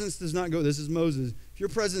your presence does not go, this is Moses, if your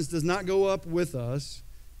presence does not go up with us,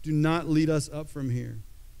 do not lead us up from here.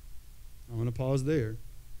 I want to pause there.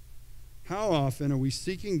 How often are we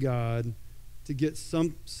seeking God to get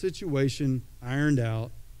some situation ironed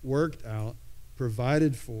out, worked out,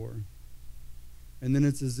 provided for, and then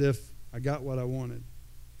it's as if I got what I wanted?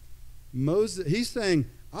 Moses, he's saying,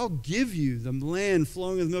 I'll give you the land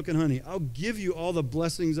flowing with milk and honey. I'll give you all the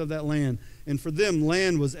blessings of that land. And for them,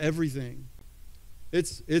 land was everything.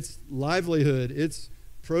 It's livelihood. It's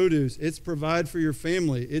produce. It's provide for your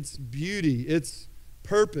family. It's beauty. It's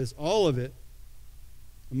purpose. All of it.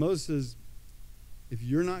 And Moses says, if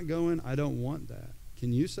you're not going, I don't want that.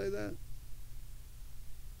 Can you say that?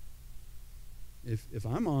 If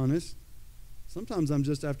I'm honest, sometimes I'm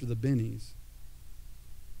just after the bennies.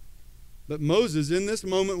 But Moses, in this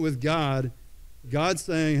moment with God, God's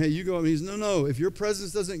saying, hey, you go. And he's, no, if your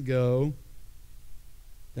presence doesn't go,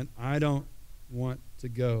 then I don't want to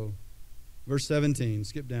go. Verse 17,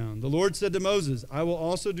 skip down. The Lord said to Moses, I will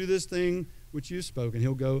also do this thing which you spoke. And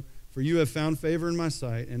he'll go, for you have found favor in my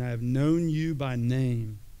sight, and I have known you by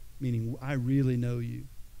name, meaning I really know you.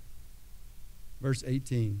 Verse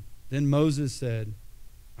 18, then Moses said,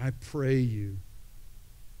 I pray you,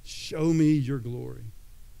 show me your glory.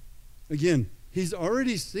 Again, he's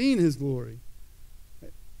already seen his glory.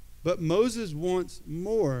 But Moses wants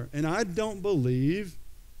more. And I don't believe,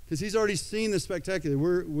 because he's already seen the spectacular.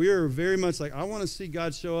 We're very much like, I want to see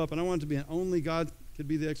God show up, and I want it to be an only God could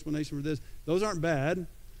be the explanation for this. Those aren't bad,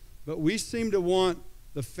 but we seem to want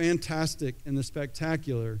the fantastic and the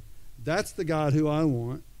spectacular. That's the God who I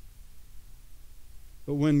want.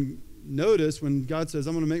 But notice when God says,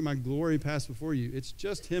 I'm going to make my glory pass before you, it's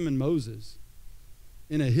just him and Moses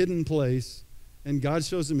in a hidden place, and God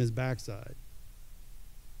shows him his backside.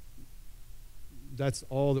 That's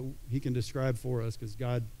all that he can describe for us, because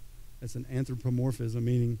God, that's an anthropomorphism,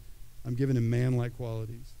 meaning I'm giving him man-like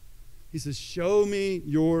qualities. He says, show me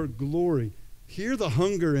your glory. Hear the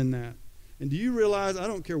hunger in that. And do you realize, I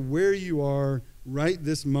don't care where you are right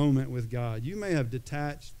this moment with God, you may have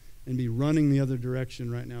detached and be running the other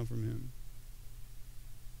direction right now from him.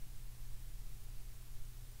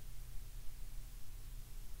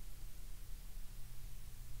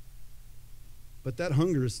 But that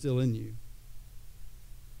hunger is still in you.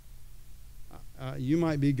 You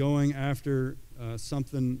might be going after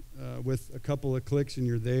something with a couple of clicks and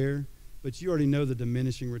you're there, but you already know the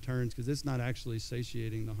diminishing returns because it's not actually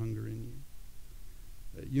satiating the hunger in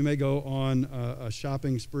you. You may go on a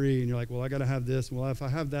shopping spree and you're like, well, I got to have this. Well, if I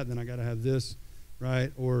have that, then I got to have this,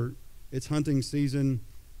 right? Or it's hunting season.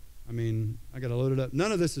 I mean, I got to load it up.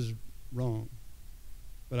 None of this is wrong.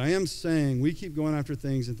 But I am saying we keep going after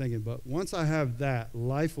things and thinking, but once I have that,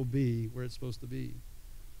 life will be where it's supposed to be.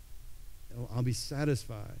 I'll be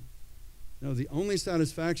satisfied. No, the only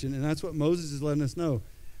satisfaction, and that's what Moses is letting us know,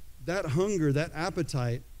 that hunger, that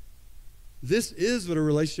appetite, this is what a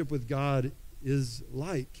relationship with God is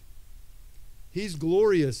like. He's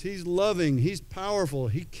glorious. He's loving. He's powerful.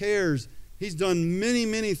 He cares. He's done many,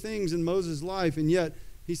 many things in Moses' life, and yet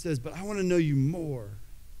he says, but I want to know you more.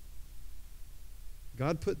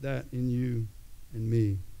 God put that in you and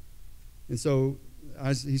me. And so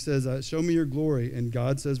he says, show me your glory. And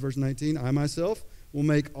God says, verse 19, I myself will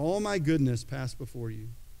make all my goodness pass before you.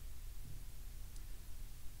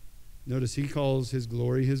 Notice he calls his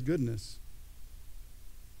glory his goodness.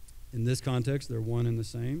 In this context, they're one and the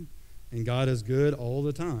same. And God is good all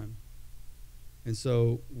the time. And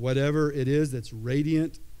so whatever it is that's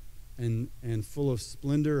radiant and full of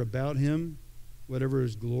splendor about him, whatever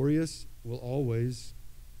is glorious, will always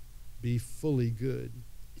be fully good.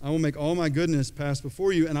 I will make all my goodness pass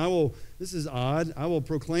before you, and I will, this is odd, I will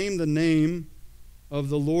proclaim the name of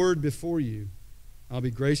the Lord before you. I'll be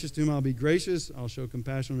gracious to whom I'll be gracious. I'll show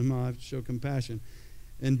compassion to whom I'll show compassion.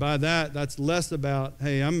 And by that, that's less about,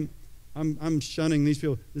 hey, I'm shunning these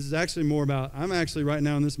people. This is actually more about, I'm actually right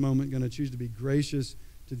now in this moment going to choose to be gracious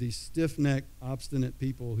to these stiff-necked, obstinate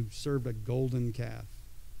people who served a golden calf.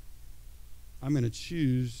 I'm going to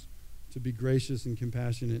choose to be gracious and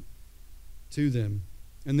compassionate to them.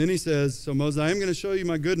 And then he says, so Moses, I am going to show you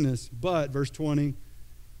my goodness, but, verse 20,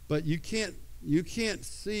 but you can't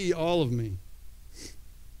see all of me. He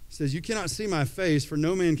says, you cannot see my face, for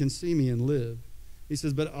no man can see me and live. He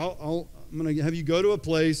says, but I'm going to have you go to a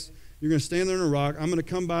place. You're going to stand there in a rock. I'm going to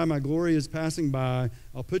come by. My glory is passing by.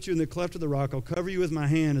 I'll put you in the cleft of the rock. I'll cover you with my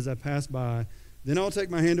hand as I pass by. Then I'll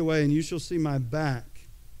take my hand away, and you shall see my back,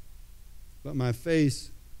 but my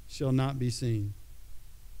face shall not be seen.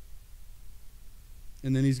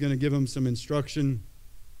 And then he's going to give them some instruction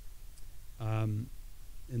in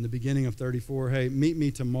the beginning of 34. Hey, meet me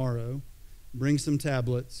tomorrow. Bring some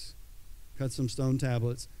tablets. Cut some stone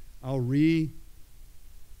tablets. I'll renew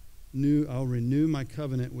my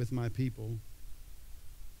covenant with my people.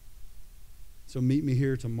 So meet me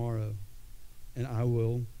here tomorrow, and I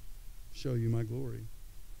will show you my glory.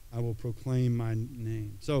 I will proclaim my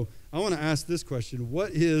name. So I want to ask this question. What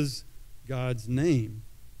is God's name?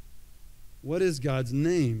 What is God's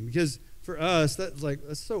name? Because for us,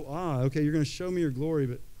 that's so odd. Okay, you're going to show me your glory,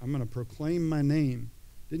 but I'm going to proclaim my name.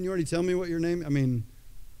 Didn't you already tell me what your name? I mean,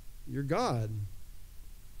 you're God.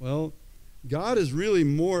 Well, God is really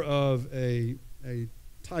more of a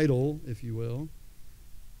title, if you will.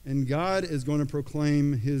 And God is going to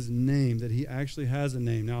proclaim his name, that he actually has a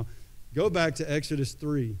name. Now, go back to Exodus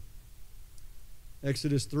 3.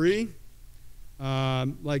 Exodus 3,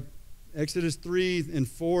 Exodus 3 and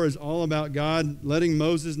 4 is all about God letting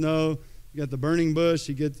Moses know. You got the burning bush.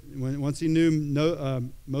 Once he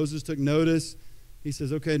knew, Moses took notice. He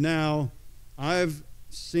says, okay, now I've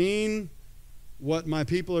seen what my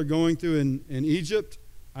people are going through in Egypt.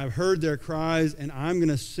 I've heard their cries, and I'm going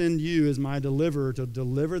to send you as my deliverer to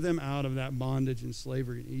deliver them out of that bondage and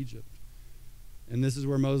slavery in Egypt. And this is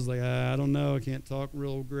where Moses is like, I don't know, I can't talk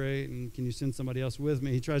real great, and can you send somebody else with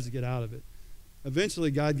me? He tries to get out of it. Eventually,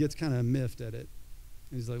 God gets kind of miffed at it.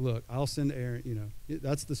 And he's like, look, I'll send Aaron.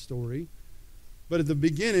 That's the story. But at the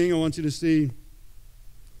beginning, I want you to see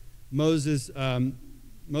Moses.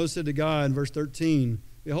 Moses said to God in verse 13,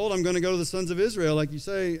 behold, I'm going to go to the sons of Israel. Like you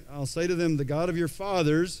say, I'll say to them, the God of your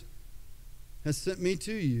fathers has sent me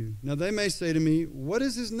to you. Now they may say to me, what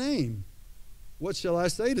is his name? What shall I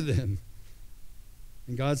say to them?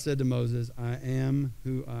 And God said to Moses, I am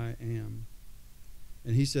who I am.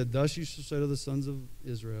 And he said, thus you shall say to the sons of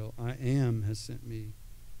Israel, I am has sent me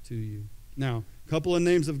to you. Now, a couple of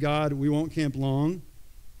names of God. We won't camp long.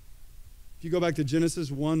 If you go back to Genesis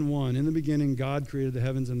 1:1, in the beginning, God created the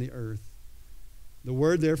heavens and the earth. The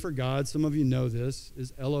word there for God, some of you know this,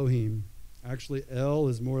 is Elohim. Actually, El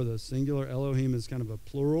is more the singular. Elohim is kind of a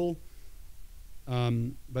plural.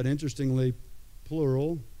 But interestingly,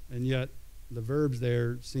 plural, and yet the verbs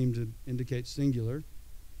there seem to indicate singular.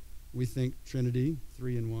 We think Trinity,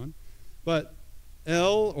 3 in 1. But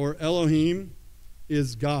El, or Elohim,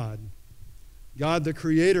 is God. God, the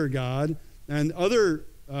creator God. And other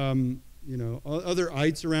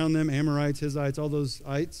ites around them, Amorites, Hittites, all those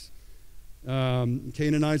ites,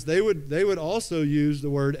 Canaanites, they would also use the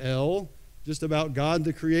word El, just about God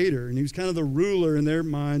the creator. And he was kind of the ruler in their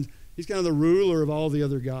minds. He's kind of the ruler of all the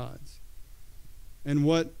other gods. And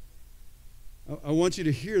what I want you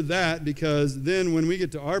to hear that, because then when we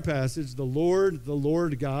get to our passage, the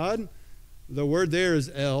Lord God, the word there is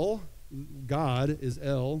El. God is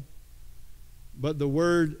El. But the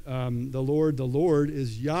word, the Lord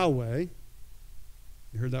is Yahweh.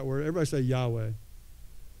 You heard that word? Everybody say Yahweh.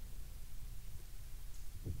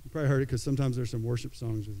 You probably heard it because sometimes there's some worship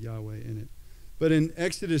songs with Yahweh in it. But in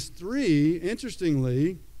Exodus 3,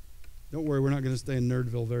 interestingly, don't worry, we're not going to stay in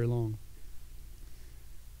Nerdville very long.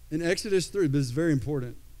 In Exodus 3, this is very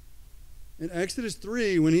important. In Exodus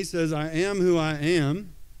 3, when he says, I am who I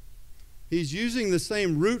am, he's using the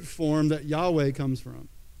same root form that Yahweh comes from.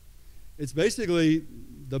 It's basically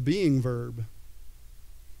the being verb.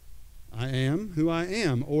 I am who I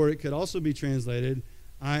am. Or it could also be translated,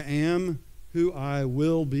 I am who I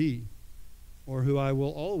will be, or who I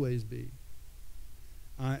will always be.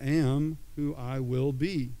 I am who I will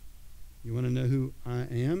be. You want to know who I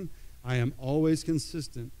am? I am always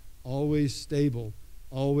consistent, always stable,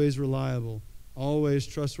 always reliable, always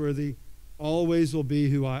trustworthy, always will be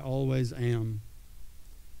who I always am.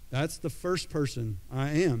 That's the first person, I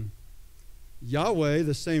am. Yahweh,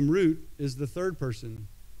 the same root, is the third person.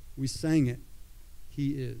 We sang it.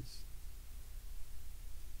 He is.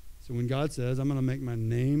 So when God says, I'm going to make my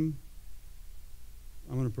name,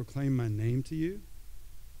 I'm going to proclaim my name to you,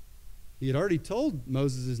 he had already told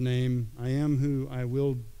Moses his name, I am who I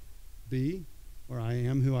will be, or I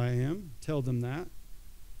am who I am. Tell them that.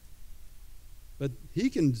 But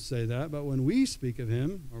he can say that, but when we speak of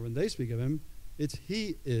him, or when they speak of him, it's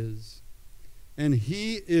he is. And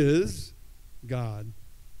he is God.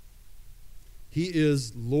 He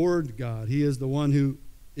is Lord God. He is the one who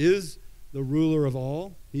is the ruler of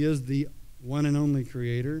all. He is the one and only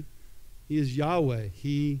creator. He is Yahweh.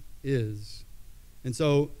 He is. And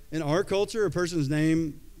so in our culture, a person's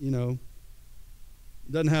name,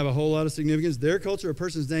 doesn't have a whole lot of significance. Their culture, a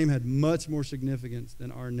person's name had much more significance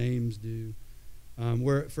than our names do.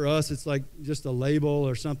 Where for us, it's like just a label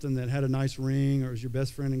or something that had a nice ring, or was your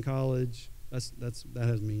best friend in college. That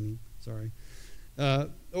has meaning. Sorry.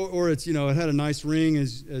 Or it's, it had a nice ring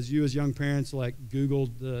as you as young parents like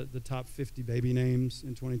Googled the top 50 baby names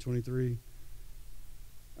in 2023.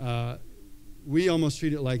 We almost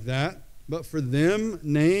treat it like that. But for them,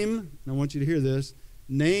 name, and I want you to hear this,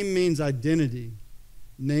 name means identity.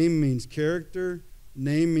 Name means character.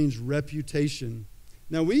 Name means reputation.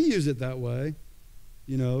 Now, we use it that way.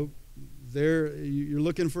 You're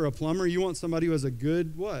looking for a plumber. You want somebody who has a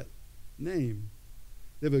good what? Name.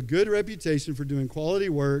 They have a good reputation for doing quality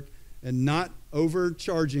work and not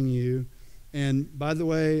overcharging you. And by the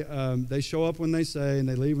way, they show up when they say and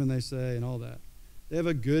they leave when they say and all that. They have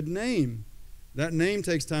a good name. That name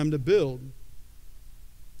takes time to build.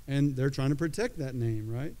 And they're trying to protect that name,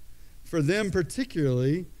 right? For them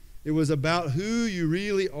particularly, it was about who you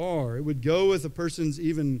really are. It would go with a person's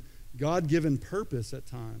even God-given purpose at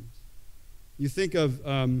times. You think of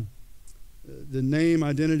the name,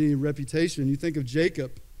 identity, reputation. You think of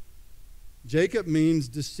Jacob. Jacob means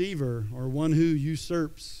deceiver or one who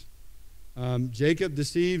usurps. Jacob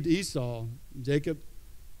deceived Esau. Jacob,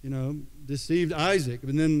 deceived Isaac.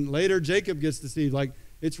 And then later Jacob gets deceived. Like,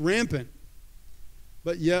 it's rampant.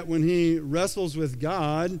 But yet when he wrestles with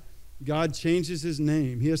God, God changes his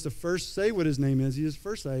name. He has to first say what his name is. He has to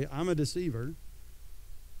first say, I'm a deceiver.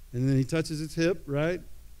 And then he touches his hip, right?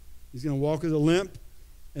 He's going to walk with a limp.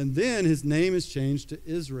 And then his name is changed to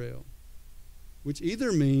Israel, which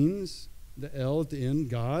either means, the L at the end,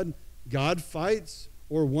 God fights,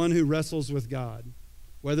 or one who wrestles with God.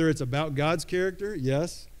 Whether it's about God's character,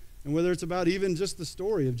 yes, and whether it's about even just the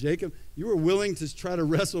story of Jacob, you were willing to try to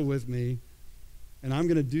wrestle with me, and I'm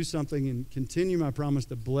going to do something and continue my promise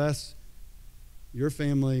to bless your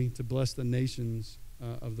family, to bless the nations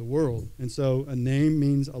of the world. And so a name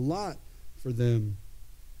means a lot for them.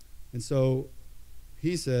 And so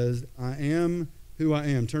he says, I am who I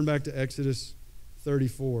am. Turn back to Exodus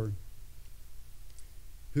 34.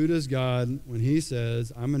 Who does God, when he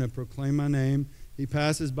says, I'm going to proclaim my name, he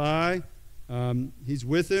passes by, he's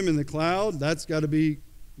with him in the cloud. That's got to be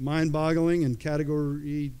mind-boggling and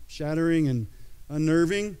category-shattering and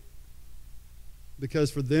unnerving, because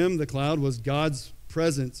for them, the cloud was God's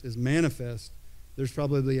presence is manifest. There's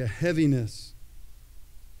probably a heaviness.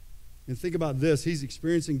 And think about this. He's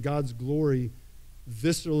experiencing God's glory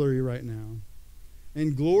viscerally right now.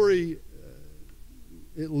 And glory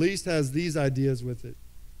at least has these ideas with it.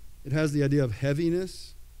 It has the idea of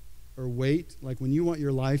heaviness or weight. Like when you want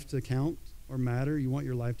your life to count or matter, you want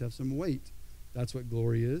your life to have some weight. That's what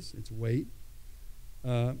glory is. It's weight.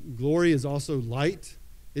 Glory is also light.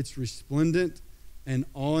 It's resplendent and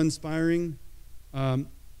awe-inspiring. And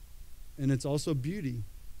it's also beauty.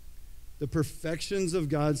 The perfections of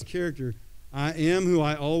God's character. I am who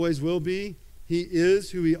I always will be. He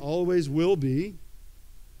is who he always will be.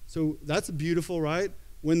 So that's beautiful, right?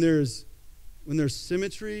 When there's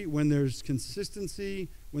symmetry, when there's consistency,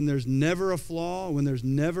 when there's never a flaw, when there's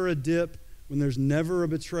never a dip, when there's never a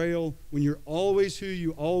betrayal, when you're always who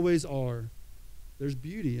you always are, there's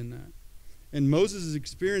beauty in that. And Moses is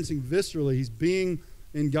experiencing viscerally. He's being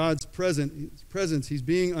in God's presence. He's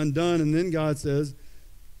being undone. And then God says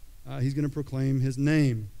he's going to proclaim his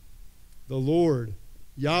name. the Lord,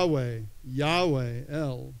 Yahweh, Yahweh,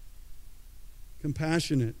 El.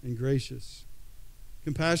 Compassionate and gracious.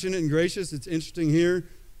 Compassionate and gracious, it's interesting here.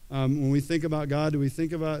 When we think about God, do we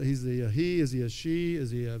think about he's a he, is he a she,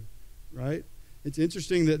 is he a, right? It's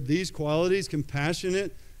interesting that these qualities,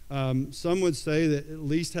 compassionate, some would say that at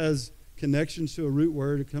least has connections to a root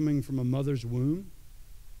word coming from a mother's womb.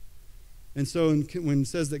 And so when it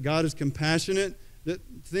says that God is compassionate,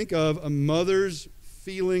 think of a mother's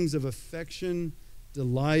feelings of affection,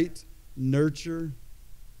 delight, nurture,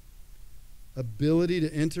 ability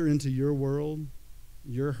to enter into your world,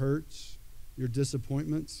 your hurts, your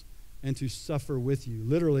disappointments, and to suffer with you.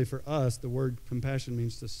 Literally for us, the word compassion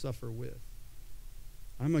means to suffer with.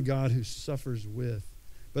 I'm a God who suffers with.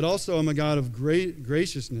 But also I'm a God of great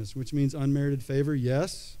graciousness, which means unmerited favor,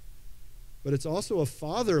 yes. But it's also a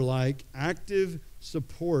father-like, active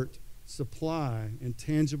support, supply, and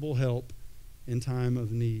tangible help in time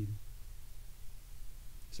of need.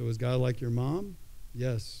 So is God like your mom?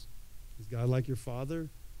 Yes. Is God like your father?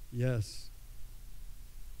 Yes.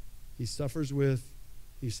 He suffers with,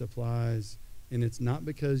 he supplies, and it's not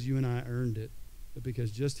because you and I earned it, but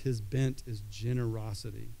because just his bent is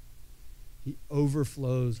generosity. He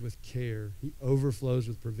overflows with care. He overflows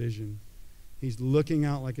with provision. He's looking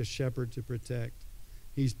out like a shepherd to protect.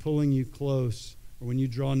 He's pulling you close, or when you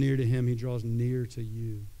draw near to him, he draws near to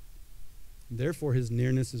you. And therefore, his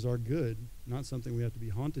nearness is our good, not something we have to be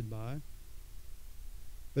haunted by.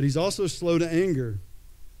 But he's also slow to anger.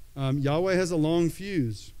 Yahweh has a long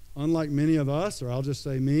fuse. Unlike many of us, or I'll just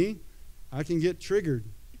say me, I can get triggered.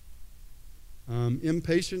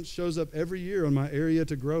 Impatience shows up every year on my area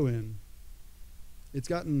to grow in. It's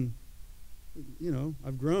gotten,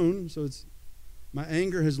 I've grown, so my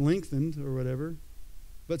anger has lengthened or whatever.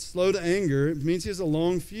 But slow to anger, it means he has a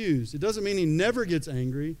long fuse. It doesn't mean he never gets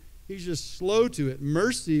angry. He's just slow to it.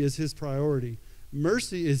 Mercy is his priority.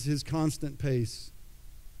 Mercy is his constant pace.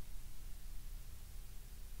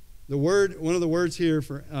 One of the words here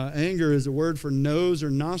for anger is a word for nose or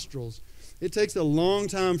nostrils. It takes a long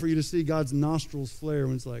time for you to see God's nostrils flare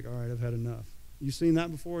when it's like, all right, I've had enough. You seen that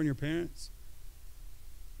before in your parents?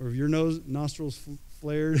 Or have your nostrils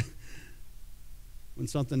flared when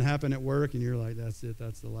something happened at work and you're like, that's it,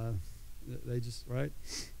 that's the last. They just, right?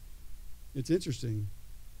 It's interesting.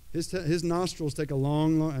 His nostrils take a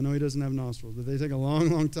long, I know he doesn't have nostrils, but they take a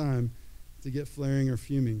long time to get flaring or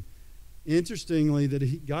fuming. Interestingly,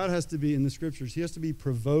 that God has to be, in the scriptures, he has to be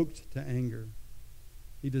provoked to anger.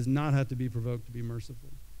 He does not have to be provoked to be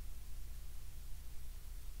merciful.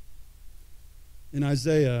 In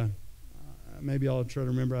Isaiah, maybe I'll try to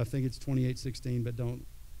remember, I think it's 28:16, but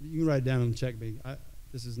you can write it down and check me.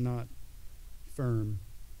 This is not firm.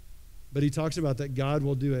 But he talks about that God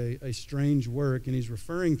will do a strange work, and he's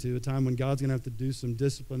referring to a time when God's going to have to do some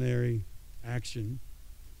disciplinary action.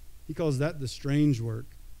 He calls that the strange work.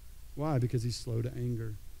 Why? Because he's slow to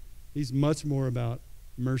anger. He's much more about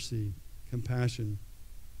mercy, compassion.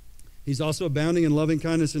 He's also abounding in loving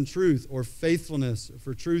kindness and truth, or faithfulness.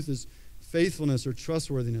 For truth is faithfulness or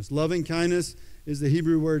trustworthiness. Loving kindness is the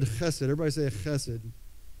Hebrew word chesed. Everybody say chesed.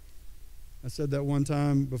 I said that one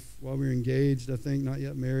time while we were engaged, I think, not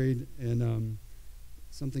yet married, and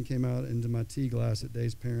something came out into my tea glass at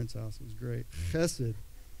Dave's parents' house. It was great. Chesed.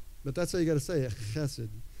 But that's how you got to say it, chesed.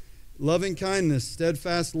 Loving kindness,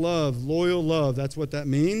 steadfast love, loyal love. That's what that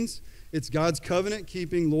means. It's God's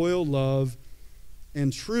covenant-keeping, loyal love.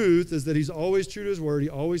 And truth is that he's always true to his word. He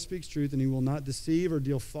always speaks truth, and he will not deceive or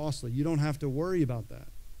deal falsely. You don't have to worry about that.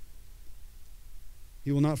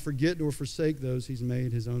 He will not forget nor forsake those he's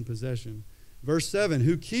made his own possession. Verse 7,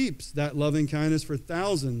 who keeps that loving kindness for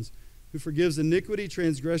thousands, who forgives iniquity,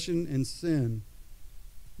 transgression, and sin.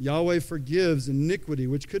 Yahweh forgives iniquity,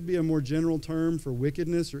 which could be a more general term for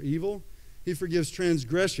wickedness or evil. He forgives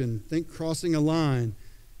transgression, think crossing a line.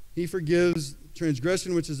 He forgives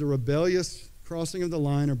transgression, which is a rebellious crossing of the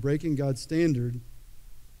line or breaking God's standard,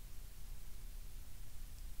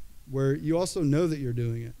 where you also know that you're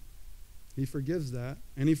doing it. He forgives that.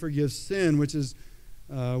 And he forgives sin, which is,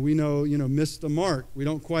 we know, missed the mark. We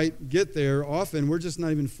don't quite get there. Often we're just not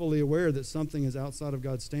even fully aware that something is outside of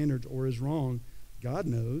God's standards or is wrong. God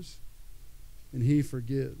knows, and he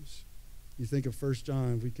forgives. You think of 1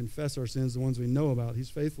 John, if we confess our sins, the ones we know about,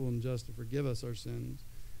 he's faithful and just to forgive us our sins,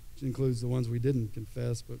 which includes the ones we didn't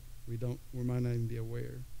confess, but we might not even be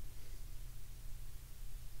aware.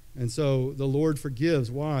 And so the Lord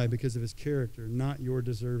forgives. Why? Because of his character, not your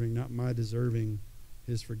deserving, not my deserving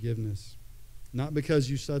his forgiveness. Not because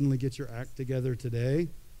you suddenly get your act together today,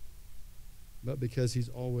 but because he's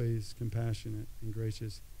always compassionate and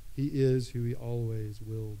gracious. He is who he always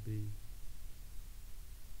will be.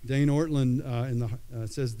 Dane Ortland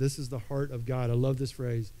says, this is the heart of God. I love this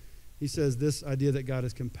phrase. He says this idea that God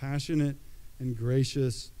is compassionate and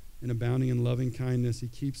gracious and abounding in loving kindness. He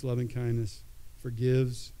keeps loving kindness,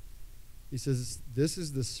 forgives. He says this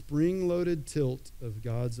is the spring-loaded tilt of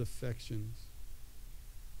God's affections.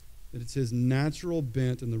 That it's his natural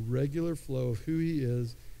bent and the regular flow of who he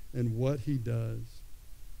is and what he does.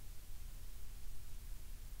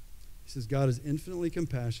 He says God is infinitely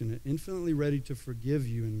compassionate, infinitely ready to forgive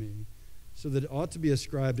you and me, so that it ought to be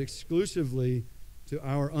ascribed exclusively to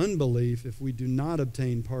our unbelief if we do not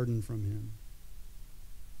obtain pardon from him.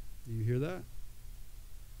 Do you hear that?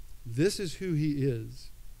 This is who he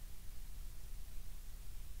is.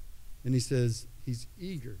 And he says he's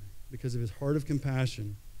eager because of his heart of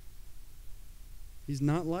compassion. He's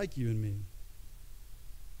not like you and me.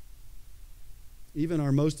 Even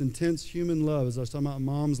our most intense human love, as I was talking about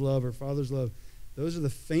mom's love or father's love, those are the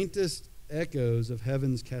faintest echoes of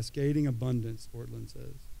heaven's cascading abundance, Ortland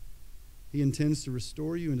says. He intends to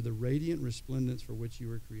restore you into the radiant resplendence for which you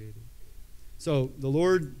were created. So the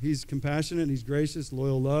Lord, he's compassionate, he's gracious,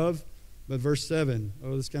 loyal love. But verse 7,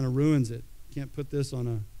 this kind of ruins it. Can't put this on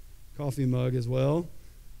a coffee mug as well.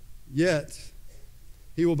 Yet,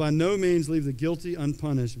 he will by no means leave the guilty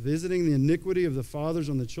unpunished, visiting the iniquity of the fathers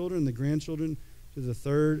on the children and the grandchildren to the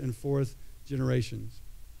third and fourth generations.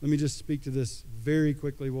 Let me just speak to this very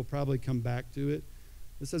quickly. We'll probably come back to it.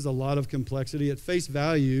 This has a lot of complexity. At face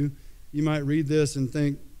value, you might read this and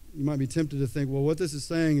think, you might be tempted to think, well, what this is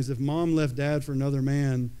saying is if mom left dad for another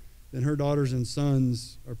man, then her daughters and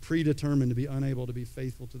sons are predetermined to be unable to be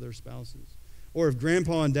faithful to their spouses. Or if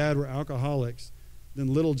grandpa and dad were alcoholics,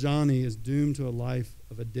 then little Johnny is doomed to a life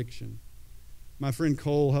of addiction. My friend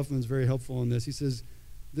Cole Huffman is very helpful in this. He says,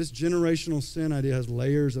 this generational sin idea has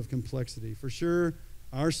layers of complexity. For sure,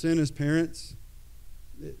 our sin as parents,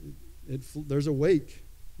 there's a wake.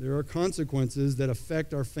 There are consequences that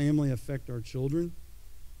affect our family, affect our children.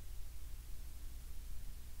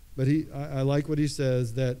 But I like what he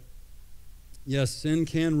says, that yes, sin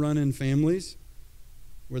can run in families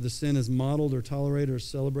where the sin is modeled or tolerated or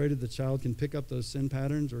celebrated. The child can pick up those sin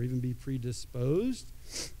patterns or even be predisposed,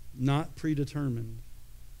 not predetermined,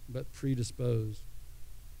 but predisposed.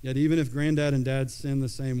 Yet even if granddad and dad sin the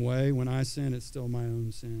same way, when I sin, it's still my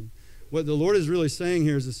own sin. What the Lord is really saying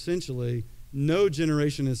here is essentially no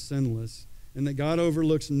generation is sinless, and that God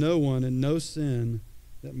overlooks no one and no sin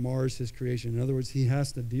that mars his creation. In other words, he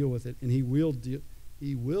has to deal with it, and he will deal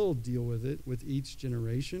with it with each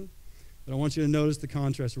generation. But I want you to notice the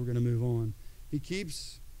contrast. We're going to move on. He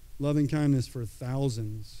keeps loving kindness for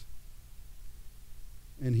thousands,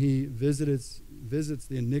 and he visits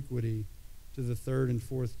the iniquity to the third and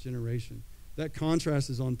fourth generation. That contrast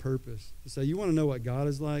is on purpose. To say, you want to know what God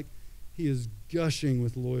is like? He is gushing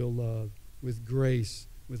with loyal love, with grace,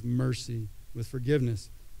 with mercy, with forgiveness.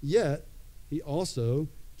 Yet, he also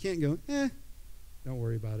can't go, don't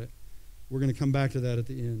worry about it. We're going to come back to that at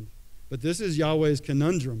the end. But this is Yahweh's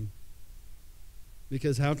conundrum.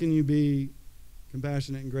 Because how can you be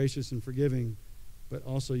compassionate and gracious and forgiving, but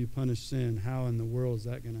also you punish sin? How in the world is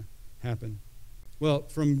that going to happen? Well,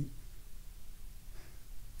 from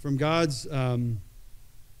God's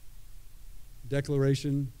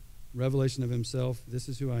declaration, revelation of himself, this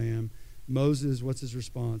is who I am. Moses, what's his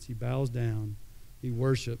response? He bows down. He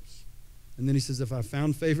worships. And then he says, if I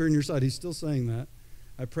found favor in your sight, he's still saying that.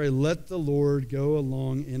 I pray, let the Lord go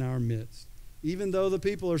along in our midst. Even though the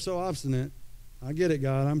people are so obstinate, I get it,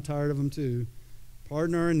 God, I'm tired of them too.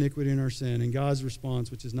 Pardon our iniquity and our sin. And God's response,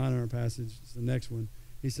 which is not in our passage, it's the next one.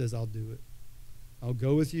 He says, I'll do it. I'll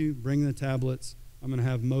go with you, bring the tablets. I'm going to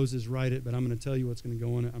have Moses write it, but I'm going to tell you what's going to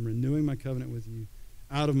go on it. I'm renewing my covenant with you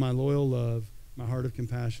out of my loyal love, my heart of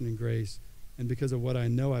compassion and grace, and because of what I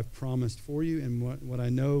know I've promised for you and what I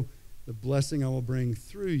know the blessing I will bring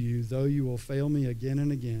through you, though you will fail me again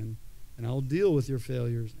and again, and I'll deal with your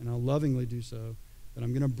failures, and I'll lovingly do so, but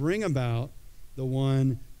I'm going to bring about the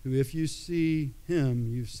one who, if you see him,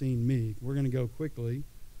 you've seen me. We're going to go quickly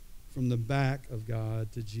from the back of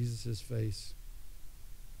God to Jesus' face.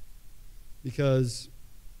 Because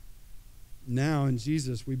now in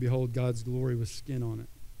Jesus we behold God's glory with skin on it.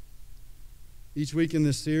 Each week in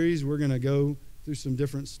this series, we're going to go through some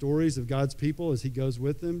different stories of God's people as he goes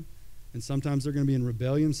with them. And sometimes they're going to be in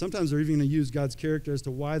rebellion. Sometimes they're even going to use God's character as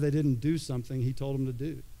to why they didn't do something he told them to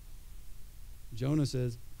do. Jonah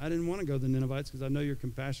says, I didn't want to go to the Ninevites because I know you're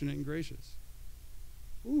compassionate and gracious.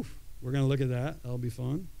 Oof, we're going to look at that. That'll be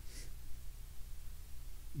fun.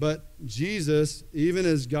 But Jesus, even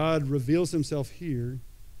as God reveals himself here,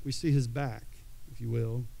 we see his back, if you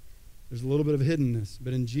will. There's a little bit of hiddenness.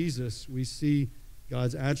 But in Jesus, we see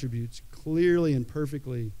God's attributes clearly and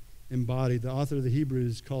perfectly embodied. The author of the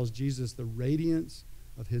Hebrews calls Jesus the radiance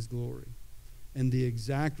of his glory and the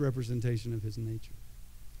exact representation of his nature.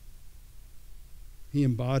 He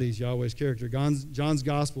embodies Yahweh's character. John's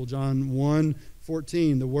Gospel, John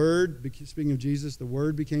 1:14, the Word, speaking of Jesus, the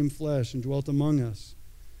Word became flesh and dwelt among us.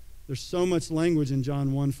 There's so much language in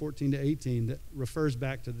John 1:14-18 that refers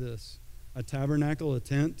back to this. A tabernacle, a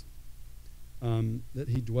tent, that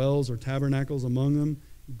he dwells or tabernacles among them.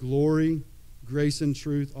 Glory, grace and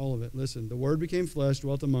truth, all of it. Listen, the Word became flesh,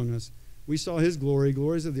 dwelt among us. We saw his glory,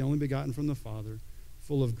 glories of the only begotten from the Father,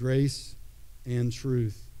 full of grace and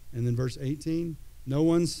truth. And then verse 18, no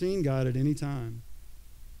one's seen God at any time.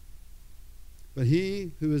 But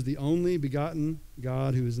he who is the only begotten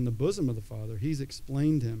God who is in the bosom of the Father, he's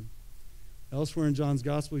explained him. Elsewhere in John's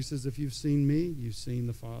Gospel, he says, if you've seen me, you've seen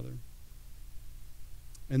the Father.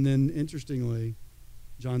 And then, interestingly,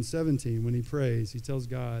 John 17, when he prays, he tells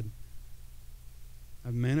God,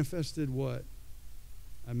 I've manifested what?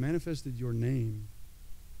 I've manifested your name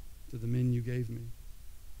to the men you gave me.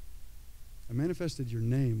 I manifested your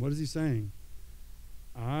name. What is he saying?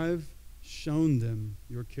 I've shown them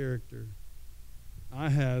your character. I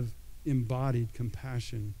have embodied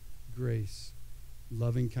compassion, grace,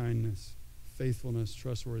 loving kindness, faithfulness,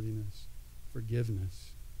 trustworthiness,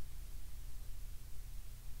 forgiveness.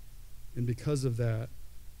 And because of that,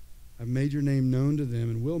 I've made your name known to them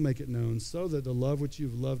and will make it known so that the love which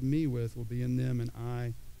you've loved me with will be in them and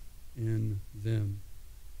I in them.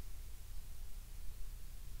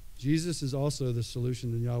 Jesus is also the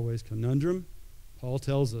solution to Yahweh's conundrum. Paul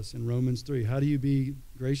tells us in Romans 3, how do you be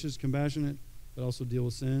gracious, compassionate, but also deal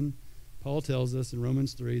with sin? Paul tells us in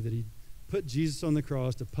Romans 3 that he put Jesus on the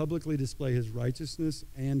cross to publicly display his righteousness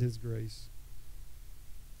and his grace.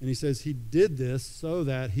 And he says he did this so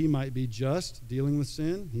that he might be just, dealing with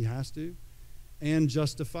sin, he has to, and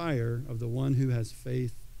justifier of the one who has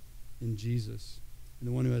faith in Jesus, and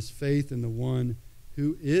the one who has faith in the one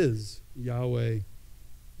who is Yahweh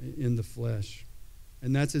in the flesh.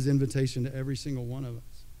 And that's his invitation to every single one of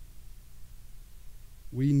us.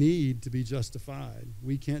 We need to be justified.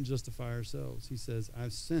 We can't justify ourselves. He says,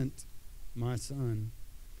 I've sent my son,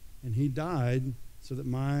 and he died so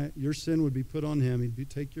that your sin would be put on him. He'd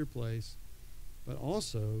take your place, but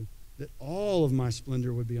also that all of my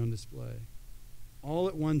splendor would be on display. All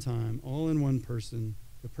at one time, all in one person,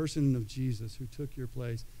 the person of Jesus who took your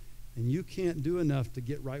place. And you can't do enough to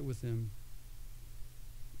get right with him.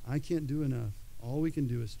 I can't do enough. All we can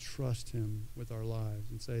do is trust him with our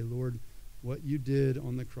lives and say, Lord, what you did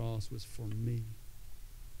on the cross was for me.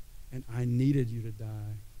 And I needed you to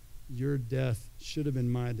die. Your death should have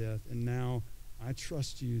been my death. And now I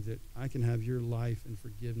trust you that I can have your life and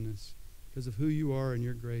forgiveness because of who you are and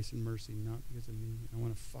your grace and mercy, not because of me. I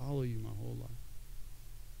want to follow you my whole life.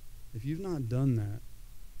 If you've not done that,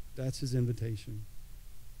 that's his invitation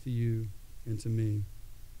to you and to me.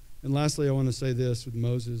 And lastly, I want to say this with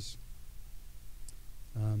Moses.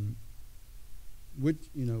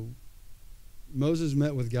 Moses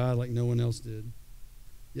met with God like no one else did.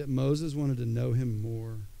 Yet Moses wanted to know him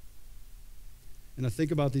more. And I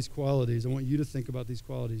think about these qualities. I want you to think about these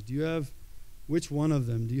qualities. Which one of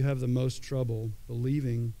them do you have the most trouble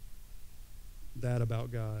believing that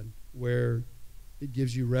about God, where it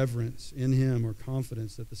gives you reverence in him or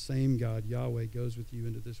confidence that the same God, Yahweh, goes with you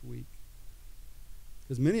into this week?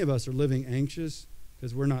 Because many of us are living anxious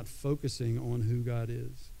because we're not focusing on who God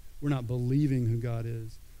is. We're not believing who God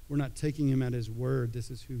is. We're not taking him at his word.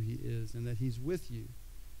 This is who he is, and that he's with you.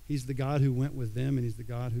 He's the God who went with them, and he's the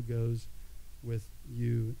God who goes with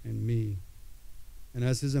you and me. And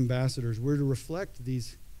as his ambassadors, we're to reflect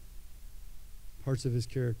these parts of his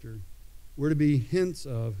character. We're to be hints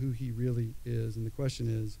of who he really is. And the question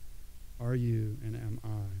is, are you and am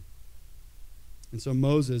I? And so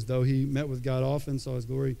Moses, though he met with God often, saw his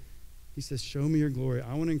glory, he says, show me your glory.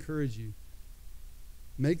 I want to encourage you.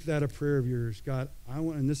 Make that a prayer of yours. God,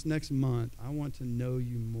 in this next month, I want to know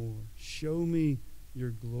you more. Show me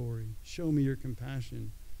your glory. Show me your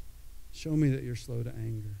compassion. Show me that you're slow to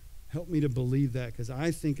anger. Help me to believe that, because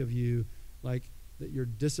I think of you like that you're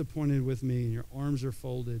disappointed with me and your arms are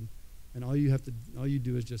folded and all you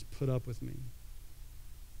do is just put up with me.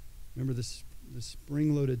 Remember, the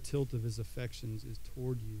spring-loaded tilt of his affections is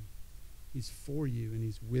toward you. He's for you and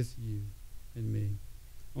he's with you and me.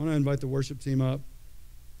 I want to invite the worship team up.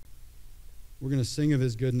 We're going to sing of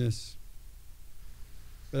his goodness.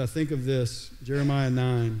 But I think of this, Jeremiah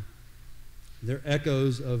 9. There are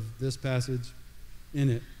echoes of this passage in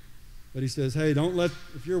it. But he says, hey,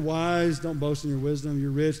 if you're wise, don't boast in your wisdom.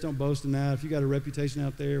 You're rich, don't boast in that. If you got a reputation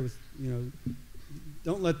out there with,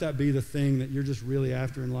 don't let that be the thing that you're just really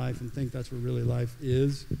after in life and think that's what really life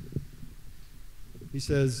is. He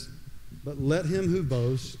says, but let him who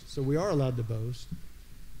boasts, so we are allowed to boast,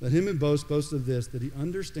 let him who boasts boast of this, that he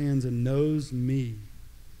understands and knows me,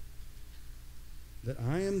 that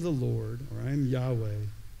I am the Lord, or I am Yahweh,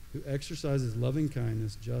 who exercises loving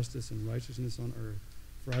kindness, justice, and righteousness on earth.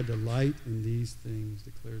 For I delight in these things,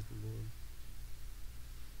 declares the Lord.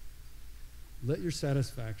 Let your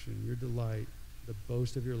satisfaction, your delight, the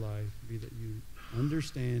boast of your life be that you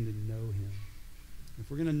understand and know him. If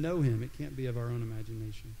we're going to know him, it can't be of our own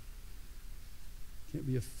imagination. It can't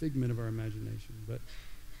be a figment of our imagination. But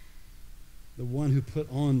the one who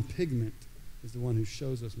put on pigment is the one who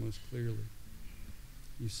shows us most clearly.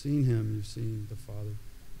 You've seen him, you've seen the Father.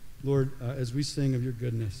 Lord, as we sing of your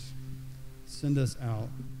goodness, send us out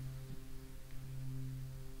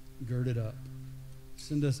girded up.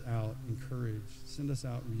 Send us out encouraged. Send us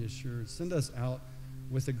out reassured. Send us out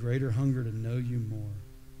with a greater hunger to know you more.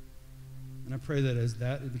 And I pray that as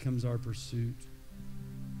that it becomes our pursuit,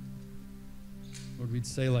 Lord, we'd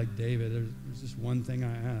say like David, there's just one thing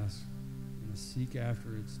I ask, and I seek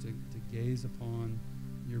after, it's to gaze upon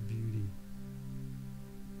your beauty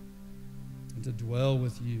and to dwell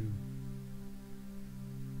with you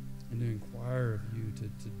and to inquire of you, to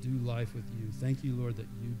do life with you. Thank you, Lord, that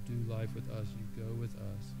you do life with us. You go with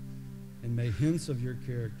us. And may hints of your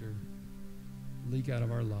character leak out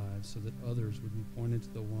of our lives so that others would be pointed to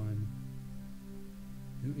the one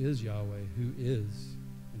who is Yahweh, who is,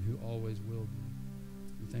 and who always will be.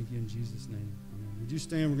 We thank you in Jesus' name. Amen. Would you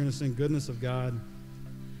stand? We're going to sing Goodness of God,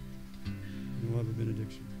 and we'll have a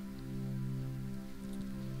benediction.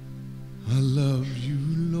 I love you,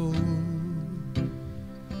 Lord.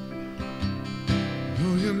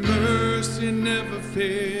 Oh, your mercy never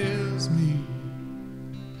fails me.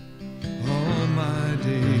 All my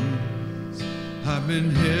days I've been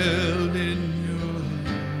held in your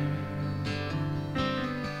hand.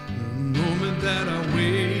 The moment that I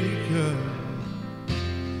wake up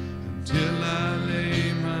until I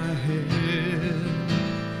lay my head,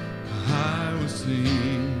 I will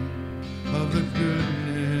sing of the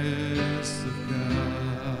goodness of God.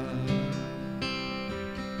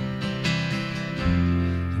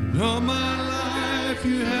 And all my life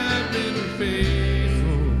you have been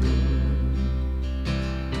faithful.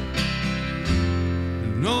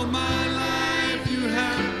 And all my life you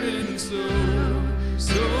have been so good.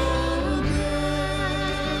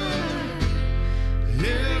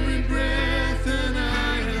 Every breath that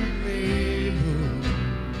I am able,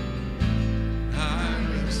 I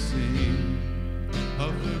will sing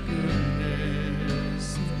of the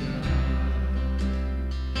goodness of God.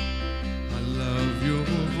 I love your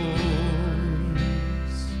voice.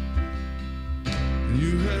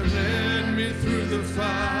 You have led me through the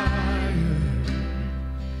fire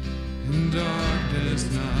in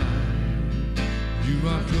darkest night. You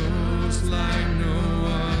are close like no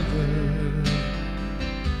other.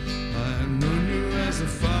 I have known you as a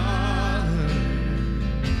father.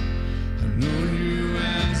 I've known you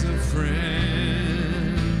as a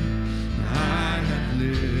friend. I have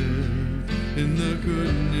lived in the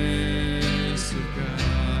goodness of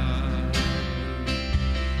God.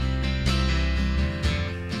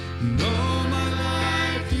 And all my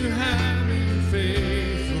life you have been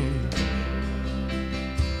faithful.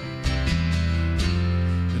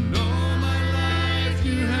 And all my life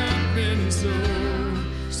you have been so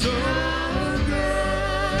good.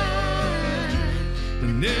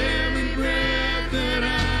 And every breath that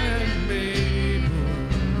I am able,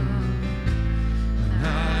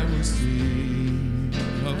 I will sing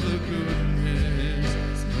of the goodness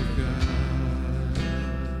of God.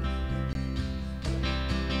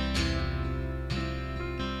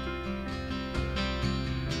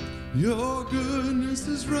 Your goodness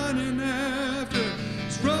is running after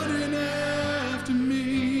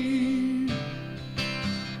me.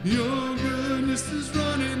 Your goodness is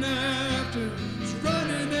running after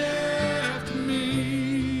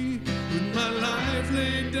me. With my life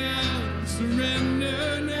laid down,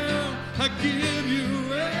 surrender now. I give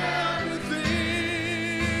you everything.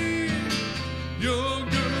 Your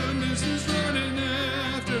goodness is running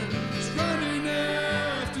after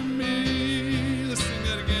me. Let's sing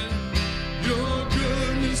that again. Your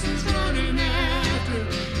goodness is running after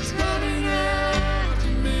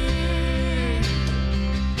me.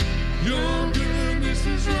 Your goodness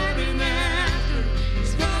is running after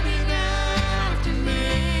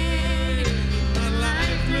me. My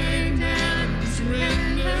life laid down,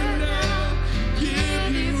 surrender now.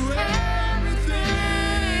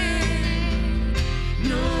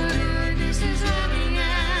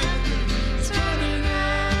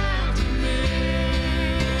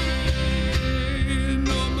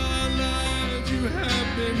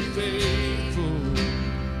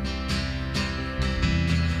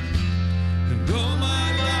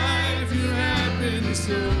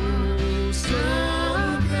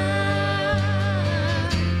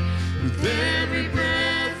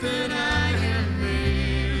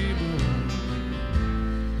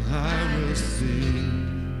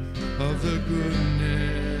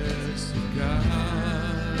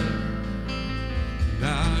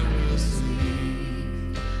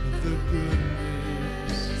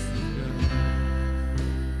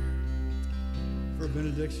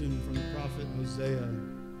 benediction from the prophet Hosea.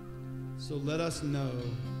 So let us know,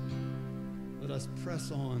 let us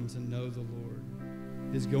press on to know the Lord.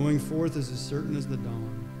 His going forth is as certain as the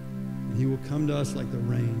dawn, and he will come to us like the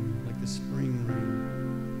rain, like the